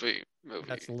 movie.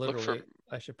 that's Look literally.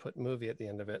 for I should put movie at the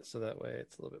end of it so that way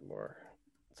it's a little bit more.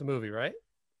 It's a movie, right?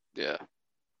 yeah.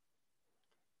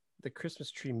 The Christmas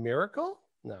tree miracle?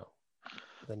 No.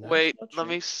 The Wait, National let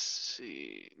Tree? me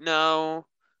see. No,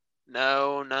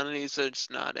 none of these.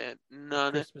 It's not it.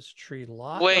 None. Christmas tree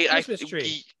lot. Wait, Oh, Christmas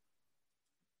tree.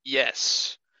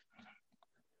 Yes.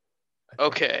 I think-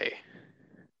 Okay.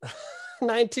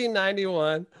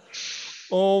 1991.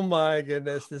 Oh my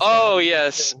goodness. This Oh animation.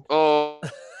 yes. Oh,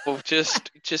 just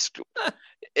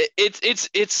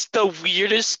it's the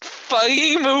weirdest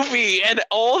fucking movie, and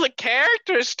all the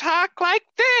characters talk like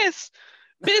this.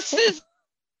 Mrs.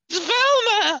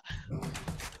 Velma.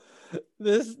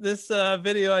 This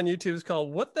video on YouTube is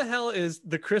called "What the hell is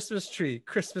the Christmas tree?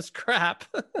 Christmas crap."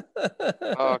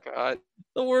 Oh god.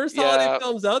 The worst holiday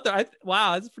films out there.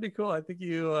 Wow, that's pretty cool. I think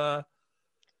you.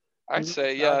 I'd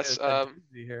say yes.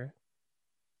 Here.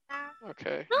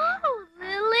 Okay. Oh,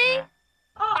 Lily.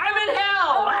 Oh, I'm in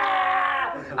hell!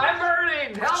 Ah! I'm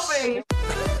burning! Help me!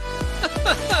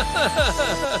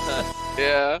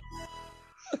 Yeah.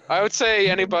 I would say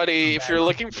anybody, if you're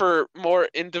looking for more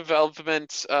in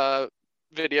development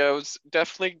videos,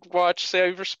 definitely watch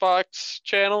Saver Spock's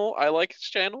channel. I like his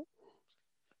channel.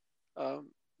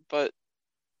 But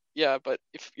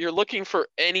if you're looking for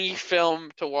any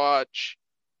film to watch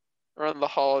around the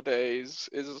holidays,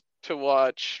 is to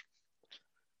watch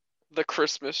The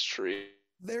Christmas Tree.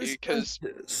 There's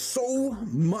so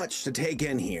much to take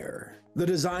in here. The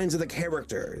designs of the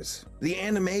characters, the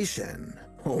animation.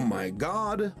 Oh my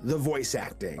god, the voice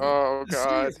acting. Oh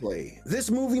god. Seriously,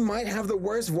 this movie might have the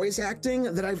worst voice acting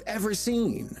that I've ever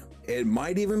seen. It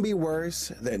might even be worse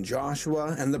than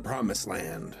Joshua and the Promised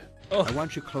Land. Oh. I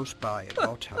want you close by at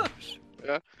all times.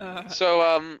 Yeah.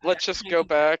 So let's just go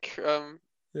back.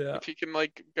 Yeah. If you can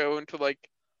go into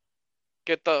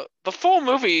get the full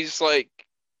movies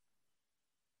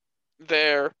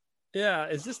there. Yeah,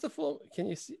 is this the full? Can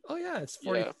you see? Oh yeah, it's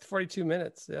 42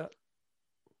 minutes. Yeah.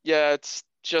 Yeah, it's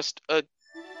just a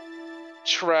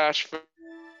trash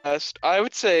fest. I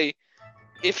would say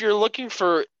if you're looking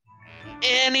for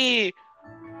any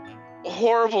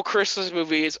horrible Christmas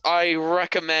movies, I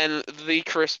recommend The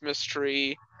Christmas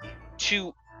Tree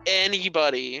to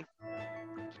anybody.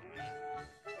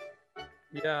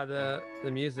 Yeah, the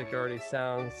music already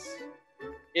sounds.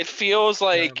 It feels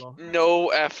like terrible. No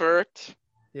effort.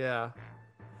 Yeah.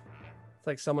 It's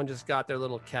like someone just got their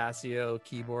little Casio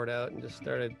keyboard out and just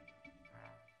started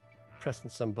pressing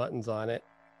some buttons on it.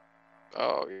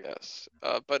 Oh, yes.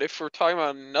 But if we're talking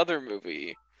about another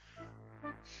movie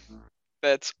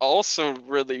that's also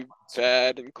really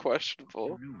bad and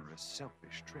questionable. Numerous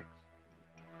selfish tricks.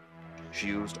 She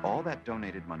used all that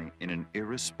donated money in an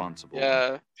irresponsible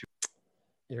way.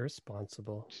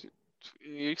 Irresponsible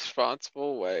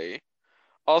way.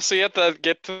 Also, you have to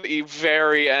get to the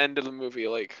very end of the movie.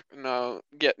 Back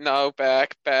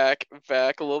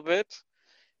a little bit.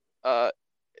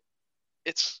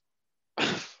 It's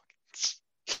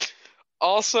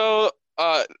also,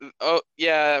 oh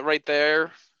yeah, right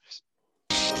there.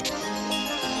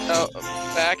 Oh,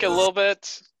 back a little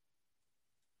bit.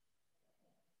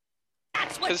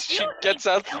 Because she gets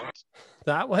out.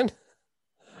 That one.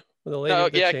 The lady No,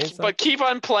 with the yeah, chainsaw? but keep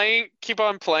on playing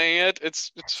it.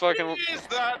 It's fucking. Is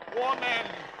that woman?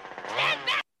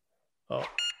 Oh,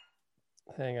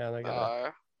 hang on, I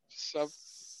got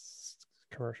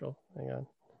commercial. Hang on.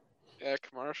 Yeah,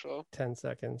 commercial. 10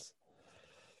 seconds.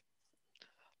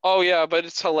 Oh yeah, but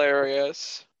it's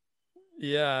hilarious.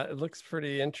 Yeah, it looks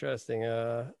pretty interesting.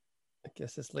 I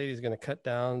guess this lady's gonna cut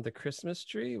down the Christmas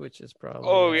tree, which is probably.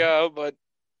 Oh yeah, but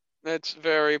it's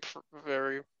very.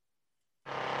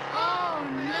 Oh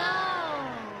no!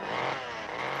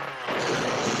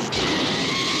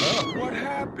 Oh. What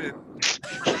happened?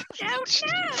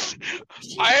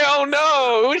 I don't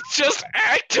know. It's just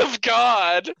act of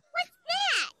God. What's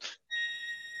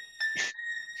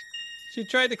that? She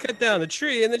tried to cut down the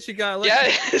tree, and then she got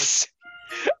Yes!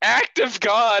 Act of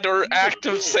God or act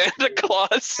of Santa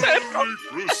Claus.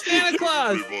 Santa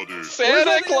Claus!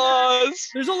 Santa Claus!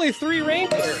 There's only 3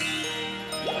 reindeer.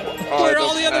 Oh, Where it are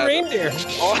all the doesn't other matter. reindeer?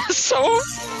 Also,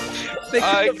 They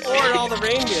couldn't afford all the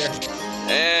reindeer.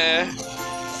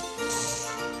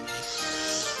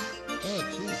 Oh,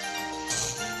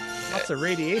 jeez. Lots of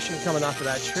radiation coming off of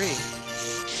that tree.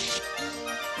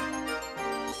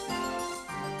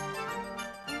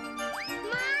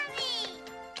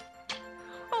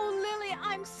 Oh, Lily,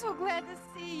 I'm so glad to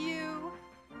see you.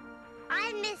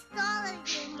 I missed all of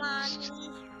you, Mommy.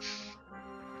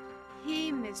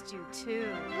 He missed you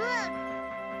too. Look!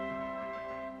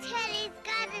 Teddy's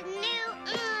got a new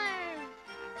arm.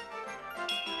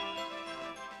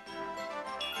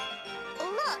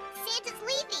 Look, Santa's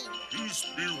leaving. Peace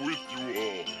be with you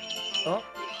all.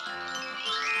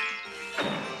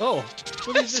 Oh.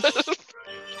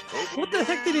 What the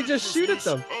heck did he just shoot at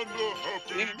them?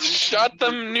 He shot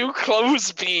them new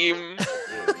clothes beam.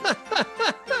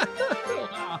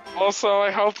 Also, I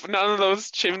hope none of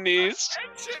those chimneys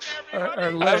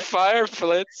are have fire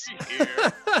pits.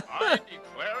 I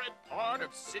declare it part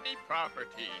of city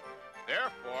property.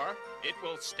 Therefore, it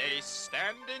will stay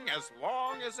standing as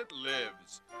long as it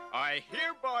lives. I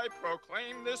hereby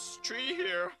proclaim this tree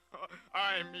here,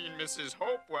 I mean Mrs.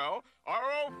 Hopewell,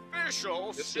 our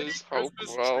official city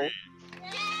Christmas tree.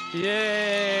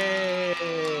 Yay!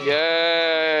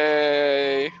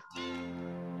 Yay!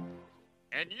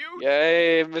 And you,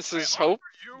 Yay, Mrs.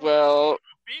 Hopewell.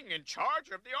 being in charge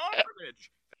of the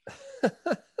orphanage.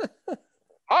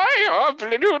 I am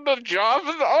doing the job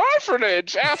of the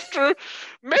orphanage after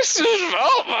Mrs.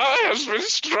 Velma has been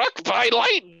struck by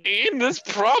lightning and is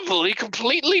probably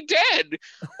completely dead.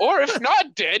 Or if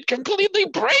not dead, completely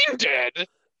brain dead.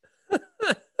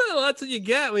 Well, that's what you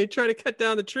get when you try to cut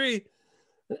down the tree.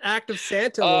 An act of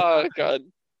Santa. Oh, God.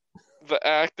 The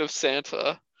act of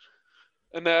Santa.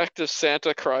 An act of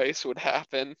Santa Christ would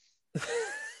happen.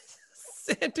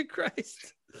 Santa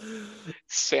Christ.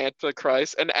 Santa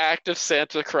Christ. An act of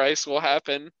Santa Christ will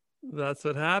happen. That's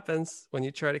what happens when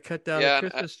you try to cut down Yeah, a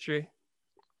Christmas tree.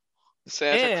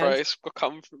 Santa And Christ will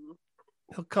come from...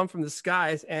 He'll come from the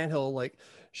skies and he'll like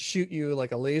shoot you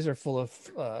like a laser full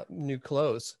of new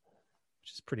clothes,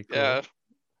 which is pretty cool. Yeah.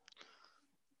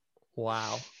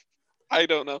 Wow. I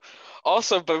don't know.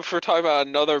 Also, but if we're talking about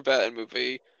another Batman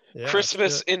movie, Yeah,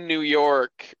 Christmas in New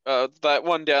York, that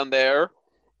one down there.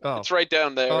 Oh. It's right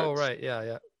down there. Oh, right. Yeah,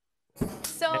 yeah.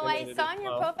 So I saw on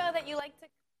your profile that you like to.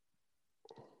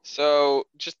 So,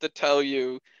 just to tell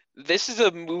you, this is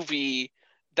a movie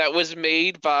that was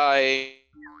made by...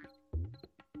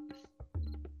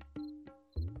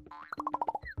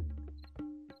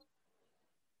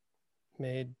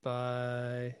 Made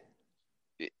by...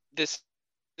 This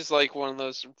is like one of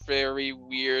those very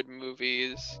weird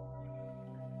movies.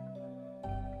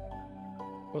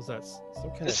 What was that?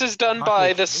 Some kind This of is done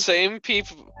by the apocalypse same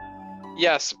people.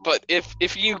 Yes, but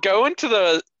if you go into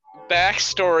the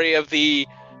backstory of the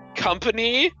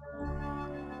company,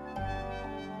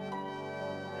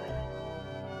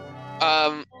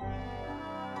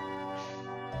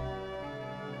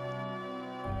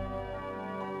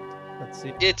 Let's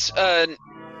see. it's A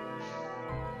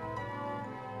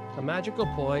magical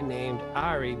boy named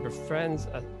Ari befriends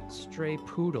a stray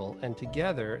poodle, and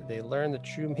together they learn the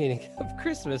true meaning of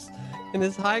Christmas in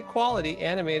this high-quality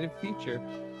animated feature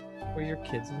for your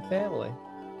kids and family.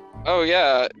 oh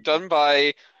yeah, done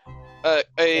by a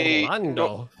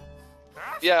Orlando.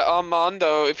 Yeah,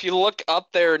 Armando. If you look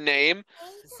up their name,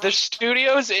 the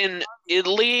studios in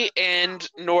Italy and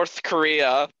North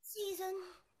Korea.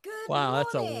 Wow,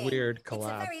 that's a weird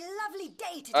collab.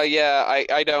 Yeah,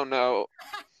 I don't know.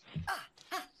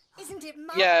 Isn't it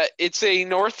Yeah, it's a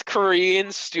North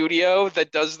Korean studio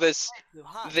that does this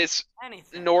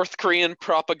North Korean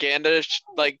propaganda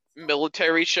like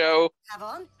military show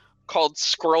called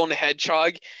Squirrel and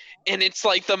Hedgehog, and it's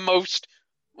like the most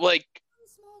like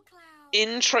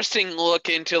interesting look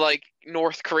into like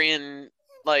North Korean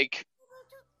like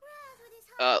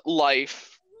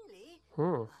life.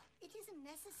 It isn't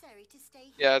necessary to stay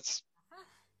here. Yeah, it's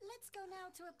Let's go now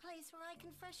to a place where I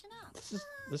can freshen up.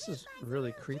 This is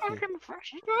really creepy.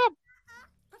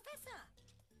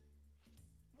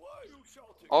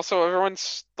 also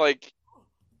everyone's like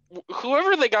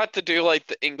whoever they got to do like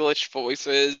the English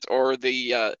voices or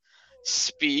the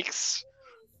speaks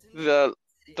the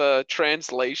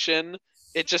translation,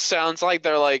 it just sounds like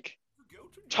they're like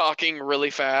talking really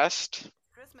fast.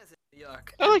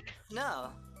 Yuck. Like, No.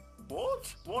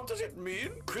 What? What does it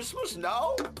mean? Christmas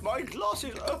now? My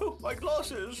glasses. Oh, my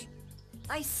glasses.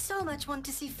 I so much want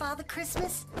to see Father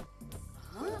Christmas.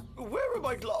 Huh? Where are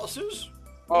my glasses?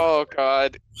 Oh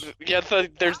God. Yeah,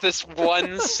 there's this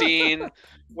one scene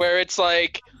where it's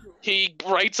like he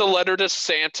writes a letter to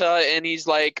Santa and he's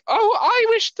like, "Oh, I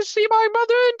wish to see my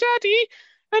mother and daddy,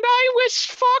 and I wish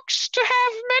Fox to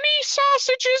have many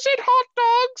sausages and hot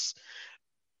dogs."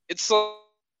 It's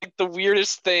like the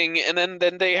weirdest thing, and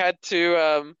then they had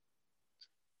to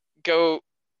go.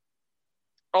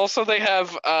 Also, they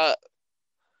have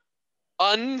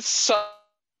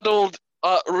unsubtled,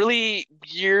 really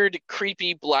weird,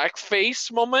 creepy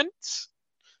blackface moments.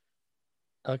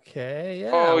 Okay, yeah.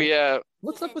 Oh yeah.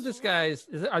 What's up with this guy's?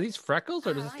 Are these freckles,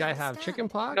 or does this guy have chicken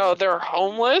pox? No, they're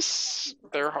homeless.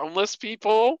 They're homeless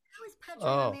people.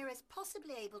 Oh. Ramirez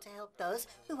possibly able to help those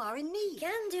who are in need?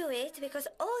 Can do it because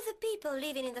all the people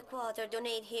living in the quarter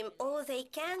donate him all they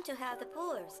can to help the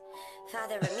poors.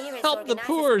 Father Ramirez Help the organizes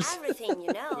poors. everything,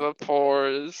 you know. The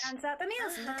poors. Hands out the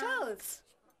meals and the clothes.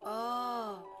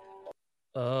 Oh.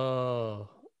 Oh.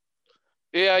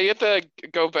 Yeah, you have to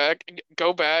go back.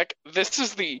 This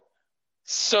is the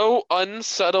so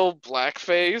unsubtle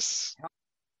blackface.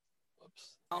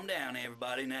 Calm down,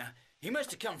 everybody. Now, he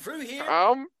must have come through here.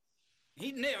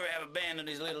 He'd never have abandoned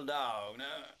his little dog.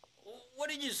 Now, what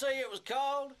did you say it was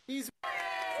called? For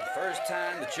the first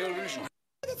time, the children should...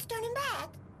 It's turning back.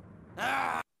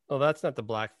 Ah! Oh, that's not the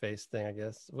blackface thing, I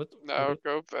guess. What? No,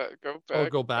 go back. Oh,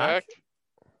 go back.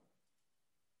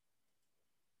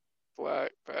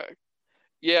 Back.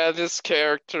 Yeah, this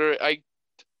character, I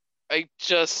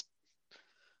just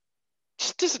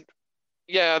doesn't.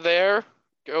 Yeah, there.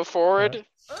 Go forward.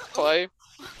 Play.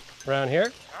 Around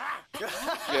here.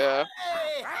 Yeah.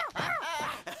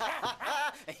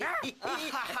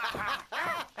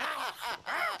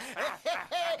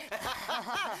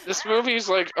 This movie's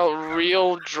like a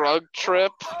real drug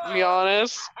trip, to be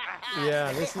honest.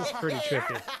 Yeah, this is pretty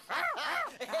trippy.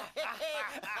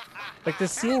 Like the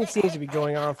scene seems to be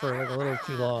going on for like a little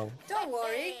too long. Don't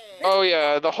worry. Oh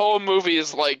yeah, the whole movie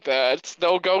is like that.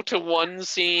 They'll go to one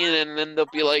scene and then they'll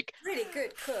be like, Really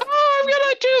good cook. "Oh, I'm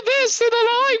gonna do this, and then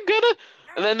I'm gonna,"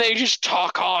 and then they just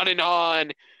talk on,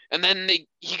 and then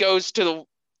he goes to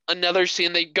another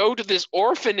scene. They go to this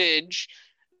orphanage,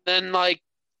 then like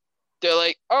they're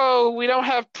like, "Oh, we don't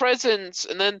have presents,"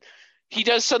 and then he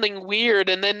does something weird,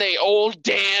 and then they all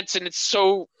dance, and it's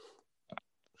so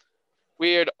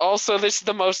weird. Also, this is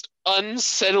the most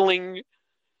unsettling.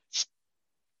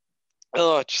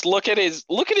 Oh, just look at his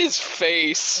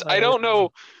face. I don't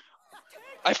know.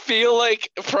 I feel like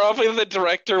probably the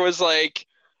director was like,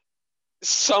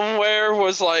 somewhere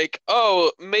was like,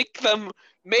 "Oh, make him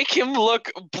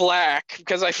look black,"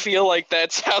 because I feel like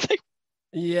that's how they.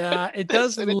 Yeah, it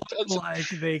does look like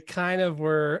they kind of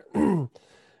were.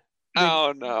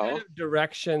 Oh no! Kind of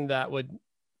direction that would.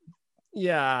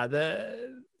 Yeah,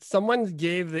 someone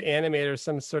gave the animator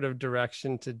some sort of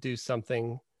direction to do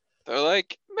something. They're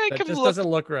like, make that him just look doesn't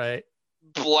look right.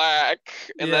 Black,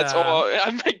 and that's all.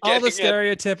 I'm not all the getting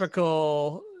it.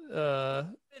 stereotypical.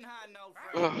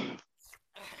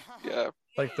 Yeah.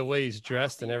 Like the way he's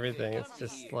dressed and everything. It's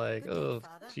just like, oh,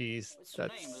 geez,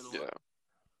 that's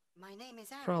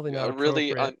probably not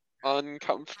really appropriate.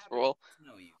 uncomfortable.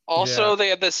 Also, they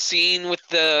had the scene with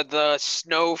the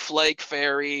snowflake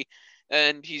fairy,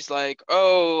 and he's like,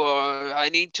 "Oh, I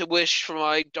need to wish for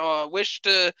my dog. Wish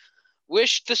to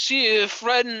see a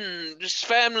friend, just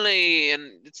family,"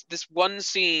 and it's this one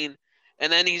scene,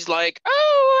 and then he's like,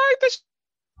 "Oh, I'm the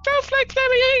snowflake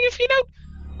fairy. If you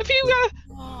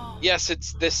yes,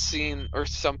 it's this scene or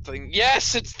something.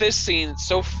 Yes, it's this scene. It's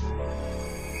so.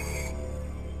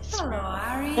 Hello,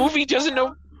 Harry. Movie doesn't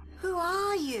know. Who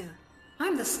are you?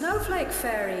 I'm the Snowflake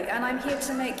Fairy, and I'm here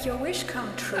to make your wish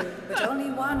come true, but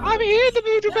only one. I'm here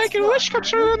to make a wish come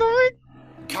true, and I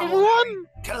Come on,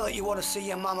 tell her you want to see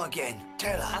your mum again.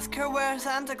 Tell her. Ask her where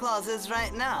Santa Claus is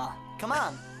right now. Come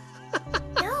on.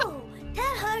 No,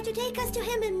 tell her to take us to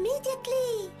him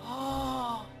immediately.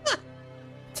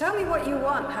 Tell me what you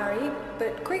want, Harry,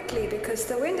 but quickly, because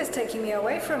the wind is taking me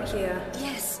away from here.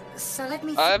 Yes, so let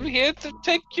me... I'm here to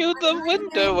take you the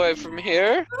window away from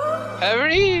here.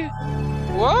 Harry?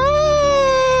 Whoa!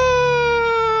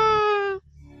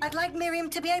 I'd like Miriam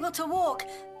to be able to walk.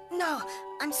 No,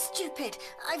 I'm stupid.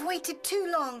 I've waited too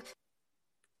long.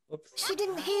 Oops. She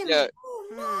didn't hear me. Yeah.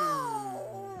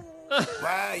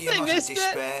 Well, you mustn't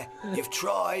despair. You've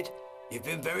tried. You've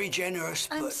been very generous,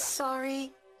 but... I'm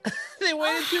sorry. They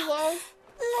waited too long.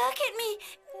 Look at me.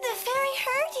 The fairy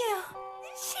heard you.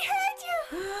 She heard you.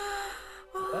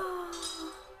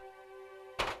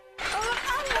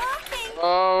 I'm walking.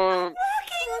 Oh.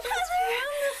 Walking, Mother.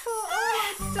 Wonderful.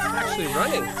 actually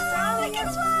running.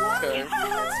 Okay.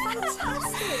 That's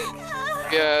fantastic.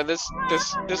 Yeah, this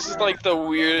is like the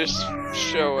weirdest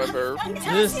show ever.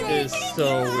 This is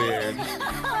so weird.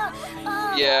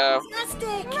 Yeah.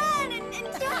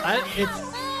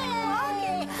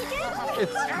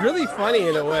 It's really funny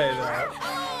in a way, though.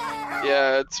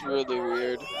 Yeah, it's really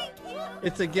weird.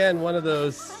 It's again one of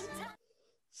those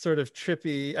sort of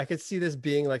trippy. I could see this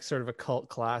being like sort of a cult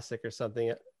classic or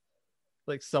something.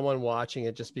 Like someone watching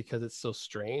it just because it's so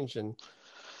strange and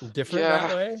different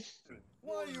that way.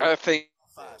 I think.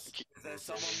 Is there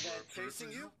someone there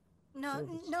chasing you?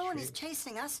 No, no one is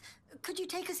chasing us. Could you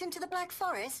take us into the Black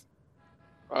Forest?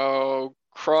 Oh,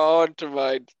 crawl into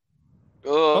my.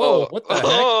 Oh, what the heck?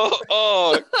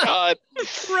 Oh, God.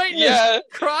 Right in his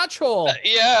crotch hole.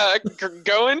 Yeah,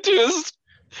 go into his.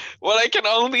 What I can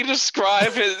only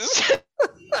describe is.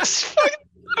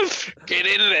 Get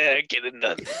in there. Get in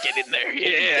there.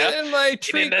 Yeah. Get in my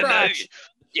tree crotch.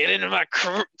 Get into my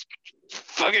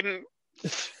fucking.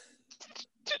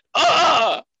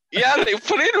 Ah! Yeah, they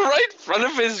put it right in front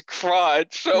of his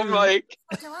crotch. So I'm like,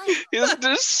 it's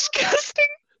disgusting.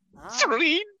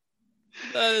 Tree.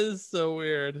 That is so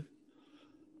weird.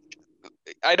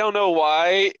 I don't know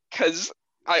why, because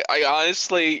I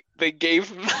honestly, they gave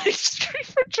him a tree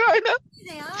vagina.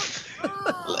 They are?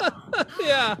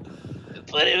 Yeah.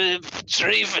 Put him in a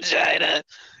tree vagina.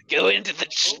 Go into the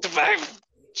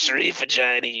tree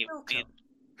vagina. Hello,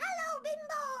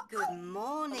 Bimbo. Good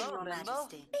morning, Your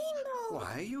Majesty. Bimbo.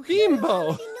 Why are you here?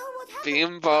 Bimbo.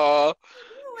 Bimbo.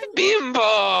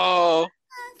 Bimbo.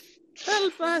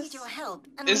 Help us. Need your help.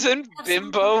 Isn't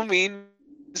bimbo mean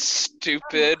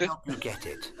stupid? Help you get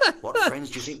it. What friends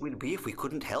do you think we'd be if we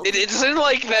couldn't help? It doesn't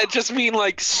like that just mean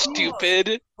like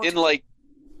stupid in like.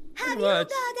 Have you got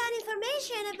that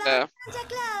information about Santa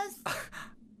Claus?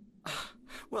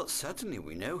 Well, certainly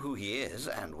we know who he is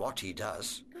and what he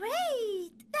does.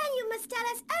 Great! Then you must tell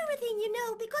us everything you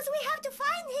know because we have to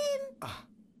find him.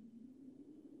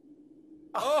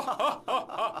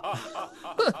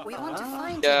 We want to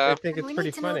find Yeah. him. I think it's we pretty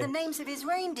need to funny. know the names of his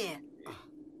reindeer.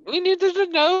 We needed to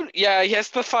know. Yeah, he has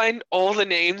to find all the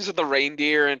names of the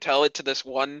reindeer and tell it to this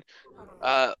one,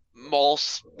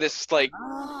 this like,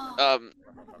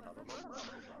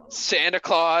 Santa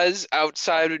Claus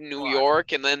outside of New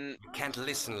York, and then Can't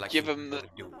listen like give you him the.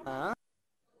 do.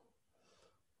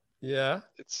 Yeah.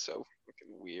 It's so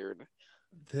fucking weird.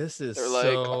 This is They're like,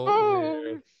 so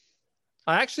weird.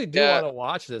 I actually do want to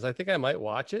watch this. I think I might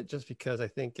watch it just because I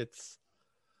think it's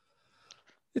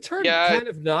hard kind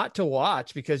of not to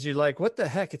watch because you're like, what the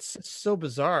heck? It's so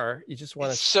bizarre. You just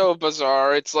want to. It's so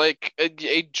bizarre. It's like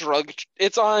a drug.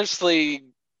 It's honestly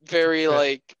very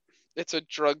like. It's a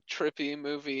drug trippy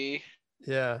movie.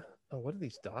 Yeah. Oh, what are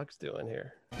these dogs doing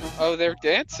here? Oh, they're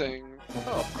dancing.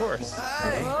 Oh, of course.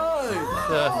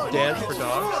 The dance for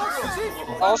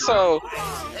dogs. Also,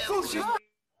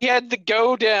 he had to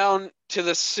go down to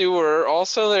the sewer.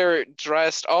 Also, they're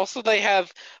dressed. Also, they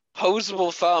have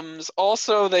posable thumbs.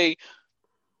 Also, they.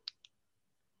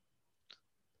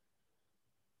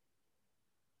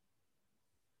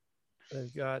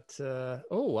 They've got. Oh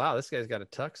wow, this guy's got a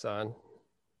tux on.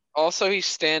 Also, he's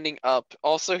standing up.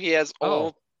 Also, he has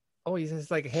old. Oh, he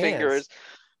has like hands. Fingers.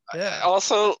 Yeah.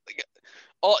 Also,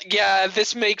 yeah,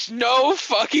 this makes no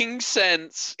fucking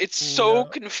sense. It's so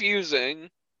confusing.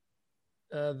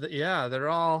 Yeah, they're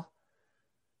all.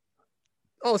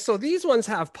 Oh, so these ones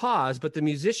have paws, but the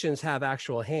musicians have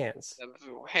actual hands.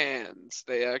 Hands.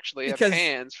 They actually have Because-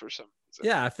 hands for some reason.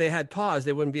 Yeah, if they had paws,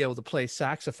 they wouldn't be able to play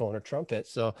saxophone or trumpet.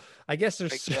 So I guess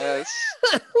there's. I guess.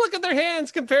 Look at their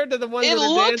hands compared to the ones It that are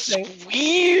looks dancing.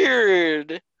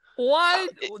 weird.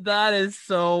 What? That is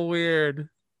so weird.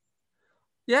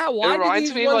 Yeah, why do reminds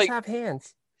these me, ones like- have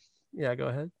hands? Yeah, go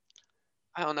ahead.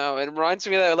 I don't know. It reminds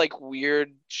me of that like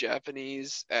weird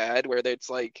Japanese ad where it's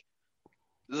like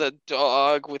the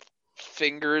dog with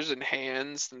fingers and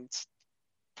hands and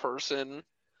person.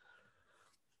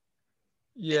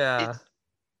 Yeah.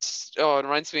 Oh, it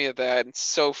reminds me of that. It's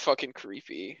so fucking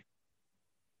creepy.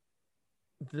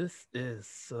 This is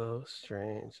so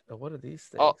strange. Oh, what are these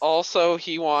things? Also,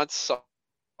 he wants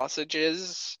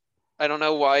sausages. I don't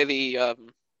know why the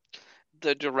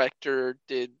director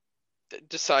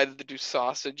decided to do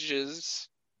sausages.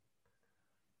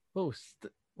 Oh,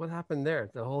 what happened there?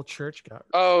 The whole church got.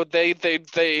 Oh, they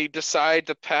decide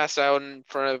to pass out in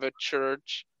front of a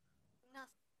church.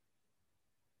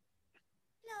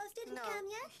 Claus didn't come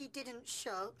yet? He didn't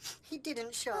show. He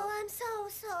didn't show. Oh, I'm so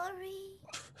sorry.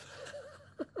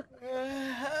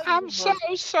 I'm so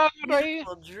sorry.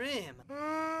 Beautiful dream.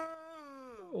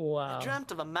 Wow. I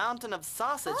dreamt of a mountain of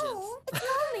sausages. Oh, it's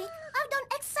lonely. I've done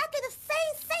exactly the same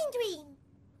insane dream.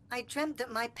 I dreamt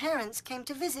that my parents came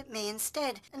to visit me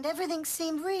instead, and everything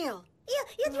seemed real.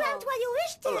 You dreamt what you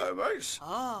wished to. Hello, mates.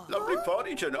 Lovely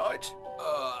party tonight.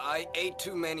 I ate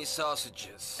too many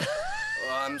sausages.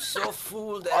 I'm so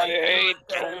full that I ate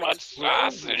too much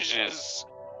sausages.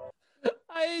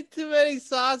 I ate too many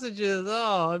sausages.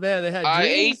 Oh man, they had. I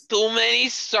ate dreams? too many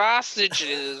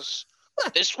sausages.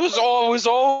 This was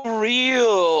all real.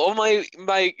 Oh my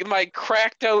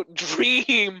cracked out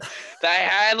dream that I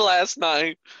had last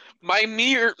night. My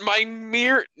near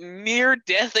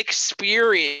death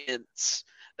experience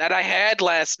that I had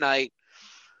last night.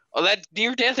 Oh, that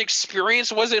near death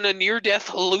experience wasn't a near death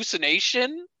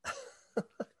hallucination?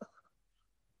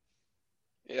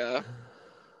 Yeah.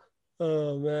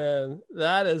 Oh man,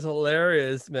 that is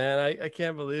hilarious, man. I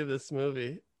can't believe this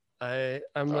movie.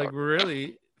 I'm like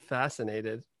really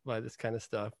fascinated by this kind of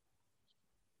stuff.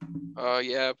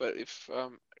 Yeah, but if I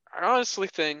honestly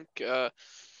think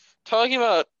talking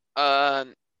about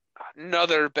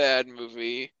another bad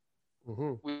movie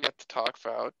we have to talk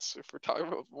about. So if we're talking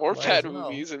about more bad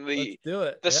movies in the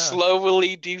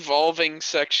slowly devolving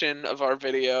section of our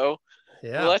video,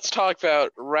 let's talk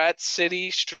about Rat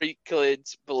City Street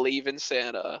Kids Believe in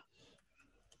Santa.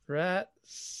 Rat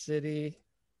City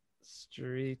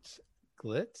Street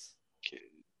Glitz?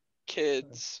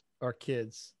 Kids. Or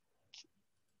kids.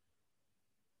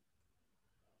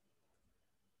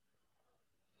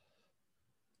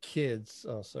 Kids.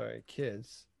 Oh, sorry.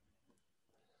 Kids.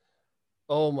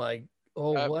 Oh, my.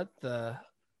 Oh, what the?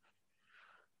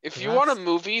 If you want a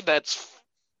movie that's...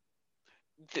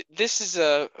 this is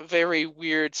a very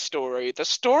weird story. The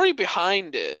story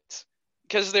behind it,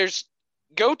 because there's...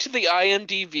 Go to the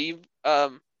IMDb,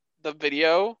 the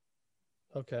video.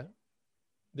 Okay.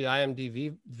 The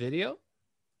IMDb video?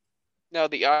 No,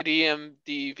 the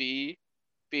IMDb,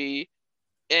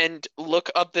 and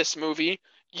look up this movie.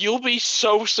 You'll be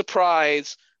so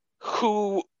surprised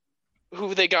who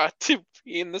they got to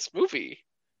be in this movie.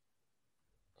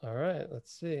 All right,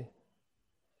 let's see.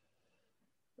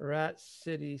 Rat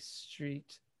City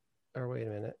Street, or wait a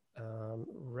minute.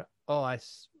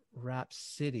 Rap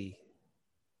City.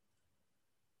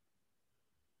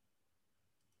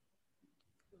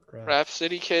 Rap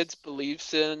City Kids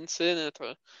Believes in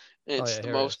Santa. It's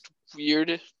the most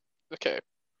weird. Okay.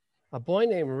 A boy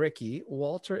named Ricky,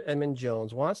 Walter Edmund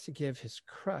Jones, wants to give his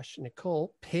crush,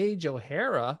 Nicole Paige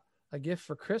O'Hara, a gift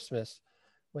for Christmas.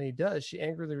 When he does, she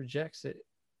angrily rejects it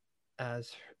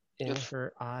as in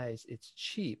her eyes, it's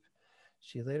cheap.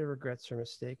 She later regrets her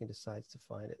mistake and decides to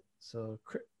find it. So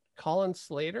Colin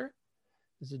Slater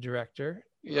is the director.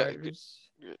 Writers,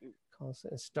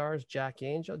 and stars Jack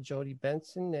Angel, Jodie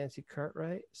Benson, Nancy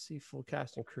Cartwright. See full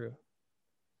cast and crew.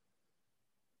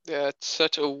 Yeah, it's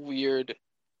such a weird...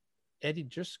 Eddie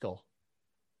Driscoll.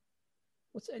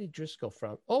 What's Eddie Driscoll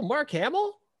from? Oh, Mark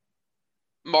Hamill?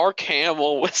 Mark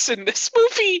Hamill was in this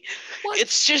movie. What?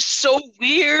 It's just so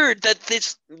weird that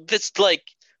this like...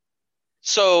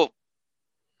 So...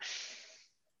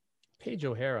 Paige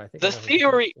O'Hara, I think. The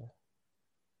theory...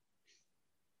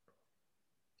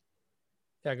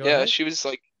 Yeah, go ahead. She was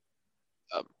like...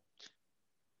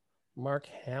 Mark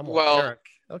Hamill. Well... Eric.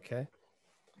 Okay.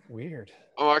 Weird.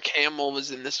 Mark Hamill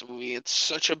was in this movie. It's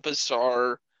such a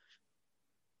bizarre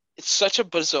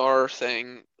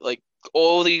thing. Like,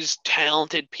 all these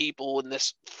talented people in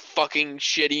this fucking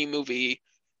shitty movie.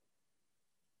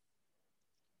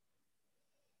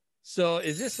 So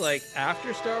is this like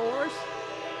after Star Wars?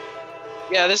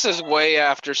 Yeah, this is way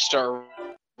after Star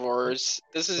Wars.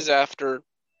 This is after...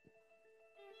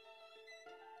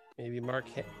 Maybe Mark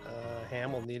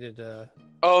Hamill needed a...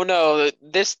 Oh no,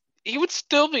 he would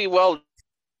still be well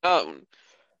known.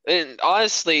 And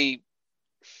honestly,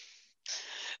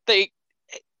 I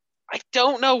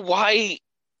don't know why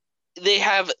they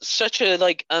have such a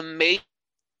like amazing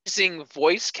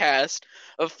voice cast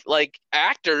of like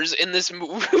actors in this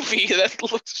movie that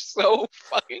looks so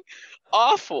fucking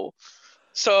awful.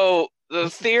 So the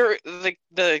theory,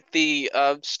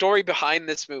 the story behind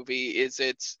this movie is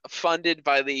it's funded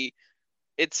by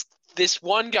it's this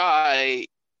one guy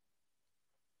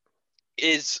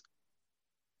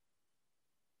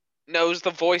knows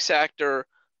the voice actor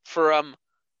from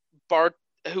Bart,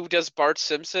 who does Bart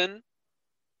Simpson.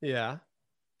 Yeah.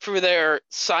 For their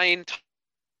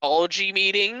Scientology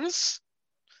meetings.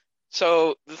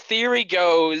 So the theory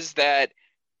goes that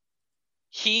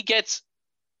he gets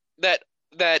that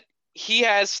he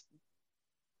has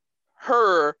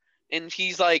her, and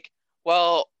he's like,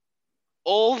 well,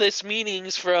 all this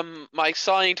meetings from my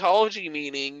Scientology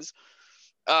meetings,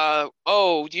 do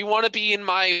you want to be in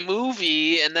my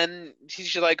movie? And then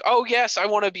she's like, oh yes, I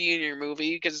want to be in your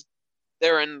movie, because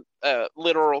they're in a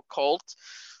literal cult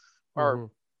or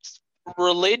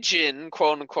religion,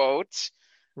 quote unquote,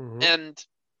 and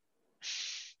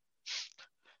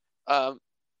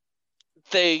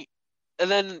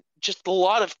then just a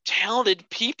lot of talented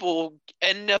people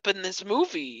end up in this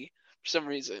movie for some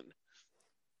reason,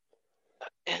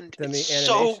 and it's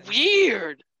so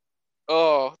weird.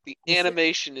 Oh, the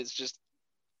animation is just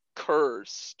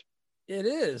cursed. It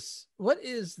is. What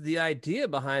is the idea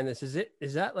behind this?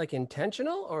 Is that like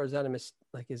intentional, or is that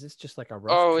is this just like a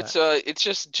rough cut? It's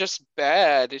just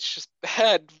bad. It's just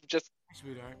bad. Just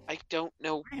I don't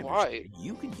know why.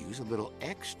 You could use a little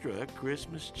extra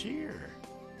Christmas cheer.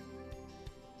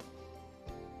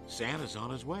 Santa's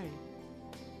on his way.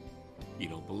 You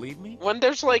don't believe me? When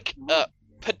there's like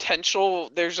potential,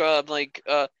 there's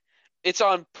it's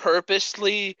on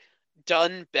purposely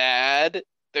done bad.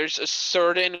 There's a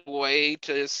certain way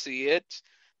to see it.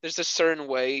 There's a certain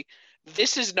way.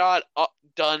 This is not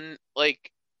done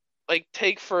like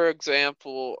take for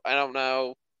example, I don't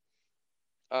know.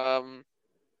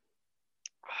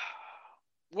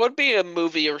 Would be a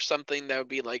movie or something that would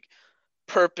be like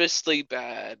purposely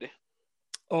bad.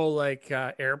 Oh, like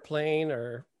Airplane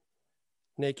or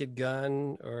Naked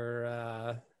Gun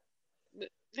or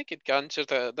Naked Gun's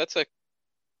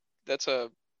that's a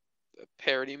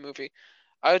parody movie.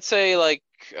 I would say like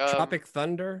Tropic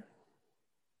Thunder.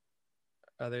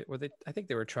 Were they? I think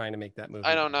they were trying to make that movie.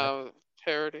 I don't know.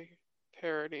 Parody.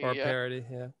 Or yeah. parody,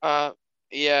 yeah.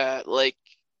 Yeah, like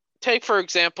take for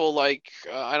example, like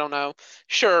I don't know.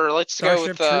 Sure, let's go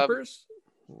with Troopers.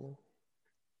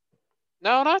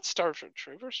 No, not Starship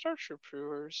Troopers. Starship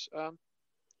Troopers.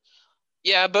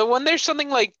 Yeah, but when there's something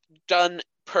like done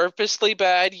purposely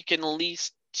bad, you can at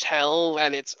least tell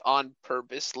that it's on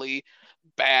purposely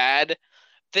bad.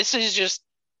 This is just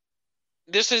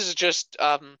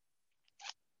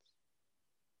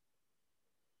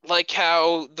like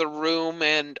how The Room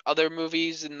and other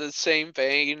movies in the same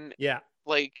vein. Yeah.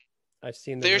 Like I've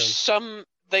seen there's some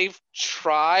they've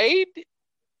tried,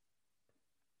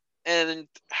 and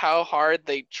how hard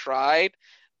they tried,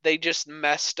 they just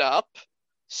messed up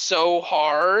so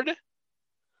hard.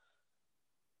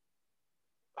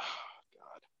 Oh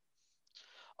god.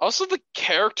 Also the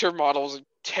character models are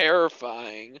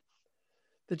terrifying.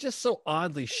 They're just so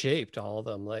oddly shaped, all of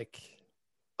them. Like,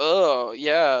 oh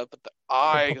yeah, but the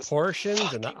eyes, the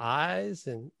proportions, and the eyes,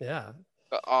 and yeah,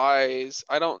 the eyes.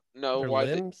 I don't know why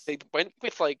they went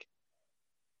with like.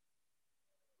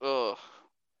 Ugh.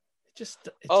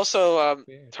 Also,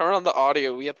 turn on the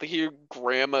audio. We have to hear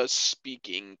Grandma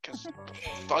speaking because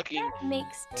fucking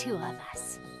makes two of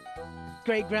us.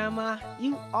 Great Grandma,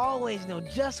 you always know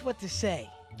just what to say.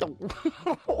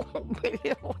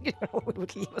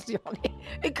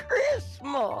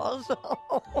 Christmas.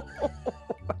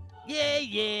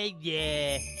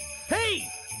 Yeah. Hey,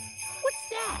 what's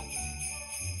that?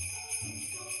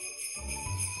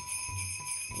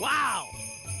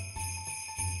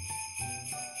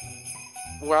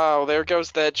 Wow, there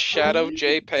goes that shadow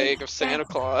JPEG of Santa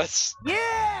Claus.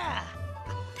 Yeah!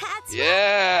 That's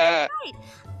yeah! Right.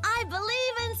 I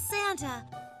believe in Santa.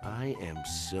 I am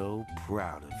so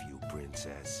proud of you,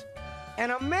 Princess.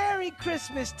 And a Merry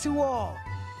Christmas to all.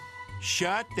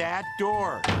 Shut that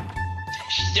door.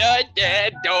 Shut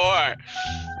that door.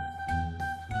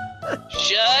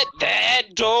 Shut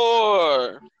that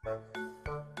door.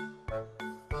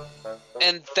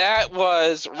 And that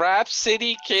was Rap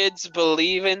City Kids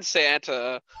Believe in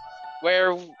Santa,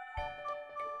 where...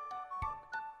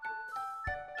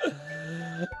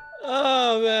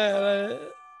 Oh, man.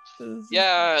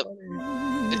 Yeah,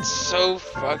 it's so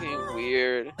fucking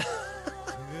weird.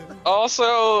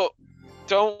 Also,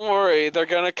 don't worry, they're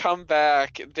gonna come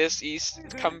back.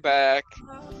 Come back.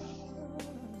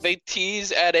 They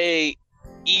tease at a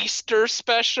Easter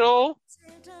special,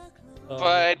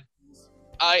 but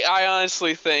I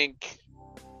honestly think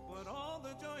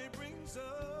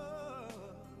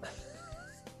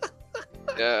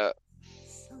yeah.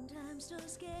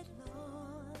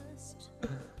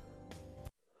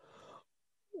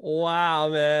 Wow,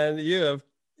 man,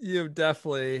 you've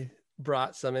definitely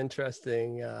brought some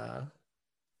interesting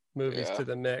movies to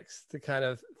the mix to kind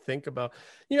of think about.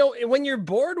 You know, when you're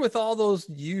bored with all those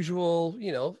usual,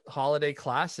 holiday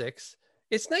classics,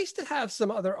 it's nice to have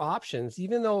some other options,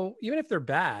 even if they're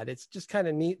bad. It's just kind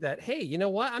of neat that, hey, you know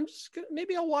what?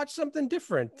 Maybe I'll watch something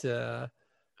different.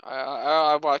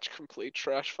 I watch complete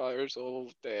trash fires all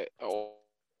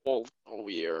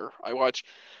year. I watch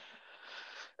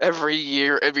every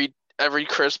year, every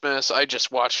Christmas. I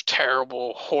just watch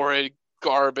terrible, horrid,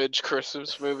 garbage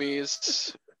Christmas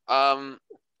movies.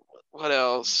 What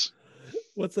else?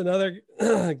 What's another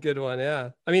good one?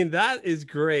 Yeah. I mean, that is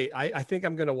great. I think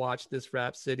I'm going to watch this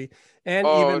Rap City and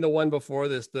even the one before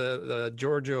this, the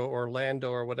Giorgio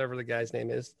Orlando or whatever the guy's name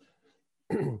is.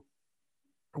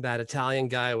 That Italian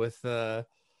guy with a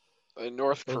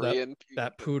North Korean.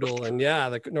 That poodle. And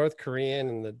the North Korean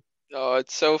and the. Oh,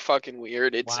 it's so fucking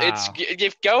weird. It's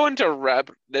if going to rap,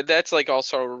 that's like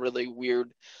also a really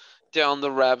weird down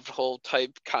the rabbit hole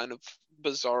type kind of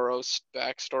bizarro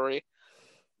backstory.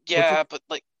 Yeah, but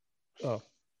like. Oh.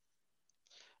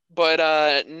 But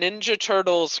Ninja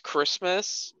Turtles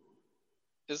Christmas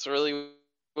is really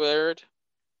weird.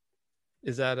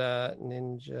 Is that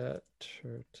Ninja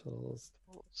Turtles?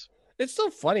 It's so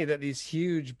funny that these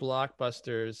huge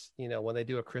blockbusters, you know, when they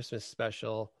do a Christmas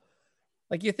special,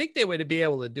 like you think they would be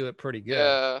able to do it pretty good.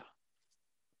 Yeah.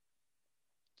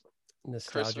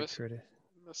 Nostalgia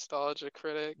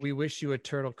critic. We wish you a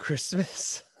turtle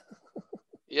Christmas.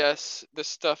 Yes, this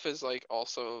stuff is like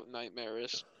also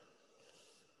nightmarish.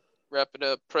 Wrapping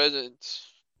up presents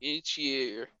each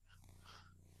year.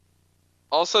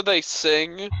 Also, they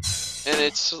sing, and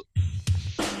it's.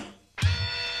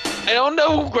 I don't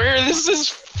know where this is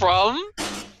from.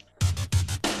 We're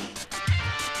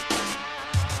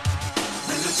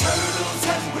the turtles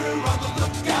and we're on the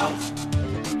lookout.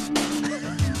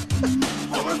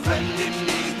 For a friend in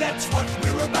need, that's what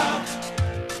we're about.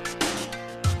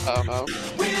 Oh.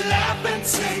 We laugh and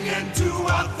sing and do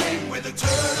our thing with the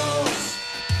turtles.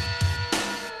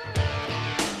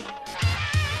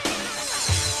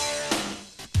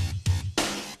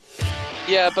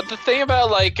 Yeah, but the thing about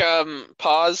like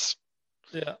pause.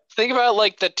 Yeah. Think about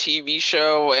like the TV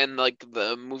show and like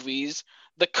the movies.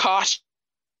 The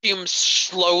costumes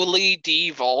slowly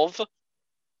devolve.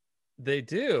 They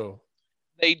do.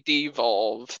 They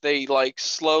devolve. They like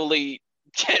slowly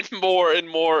get more and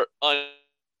more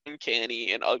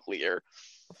uncanny and uglier.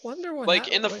 I wonder what like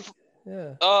happened.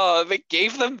 in the they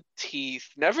gave them teeth.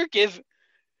 Never give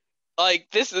like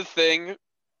this is the thing.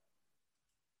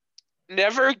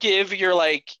 Never give your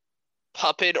like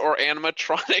puppet or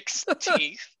animatronics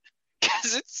teeth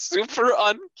because it's super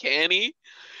uncanny.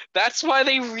 That's why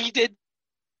they redid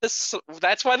this.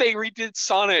 That's why they redid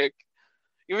Sonic.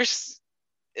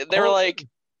 They were like,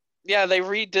 yeah, they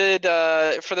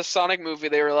redid for the Sonic movie.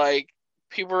 They were like,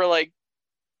 people were like,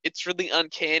 it's really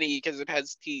uncanny because it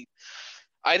has teeth.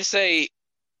 I'd say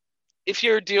if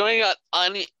you're doing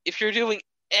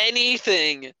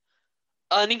anything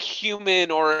unhuman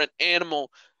or an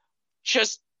animal,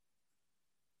 just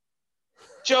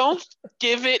don't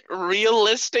give it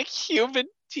realistic human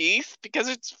teeth because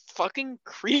it's fucking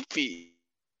creepy.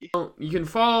 You can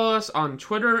follow us on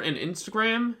Twitter and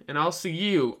Instagram, and I'll see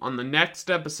you on the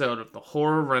next episode of the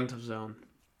Horror Rental Zone.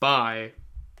 Bye.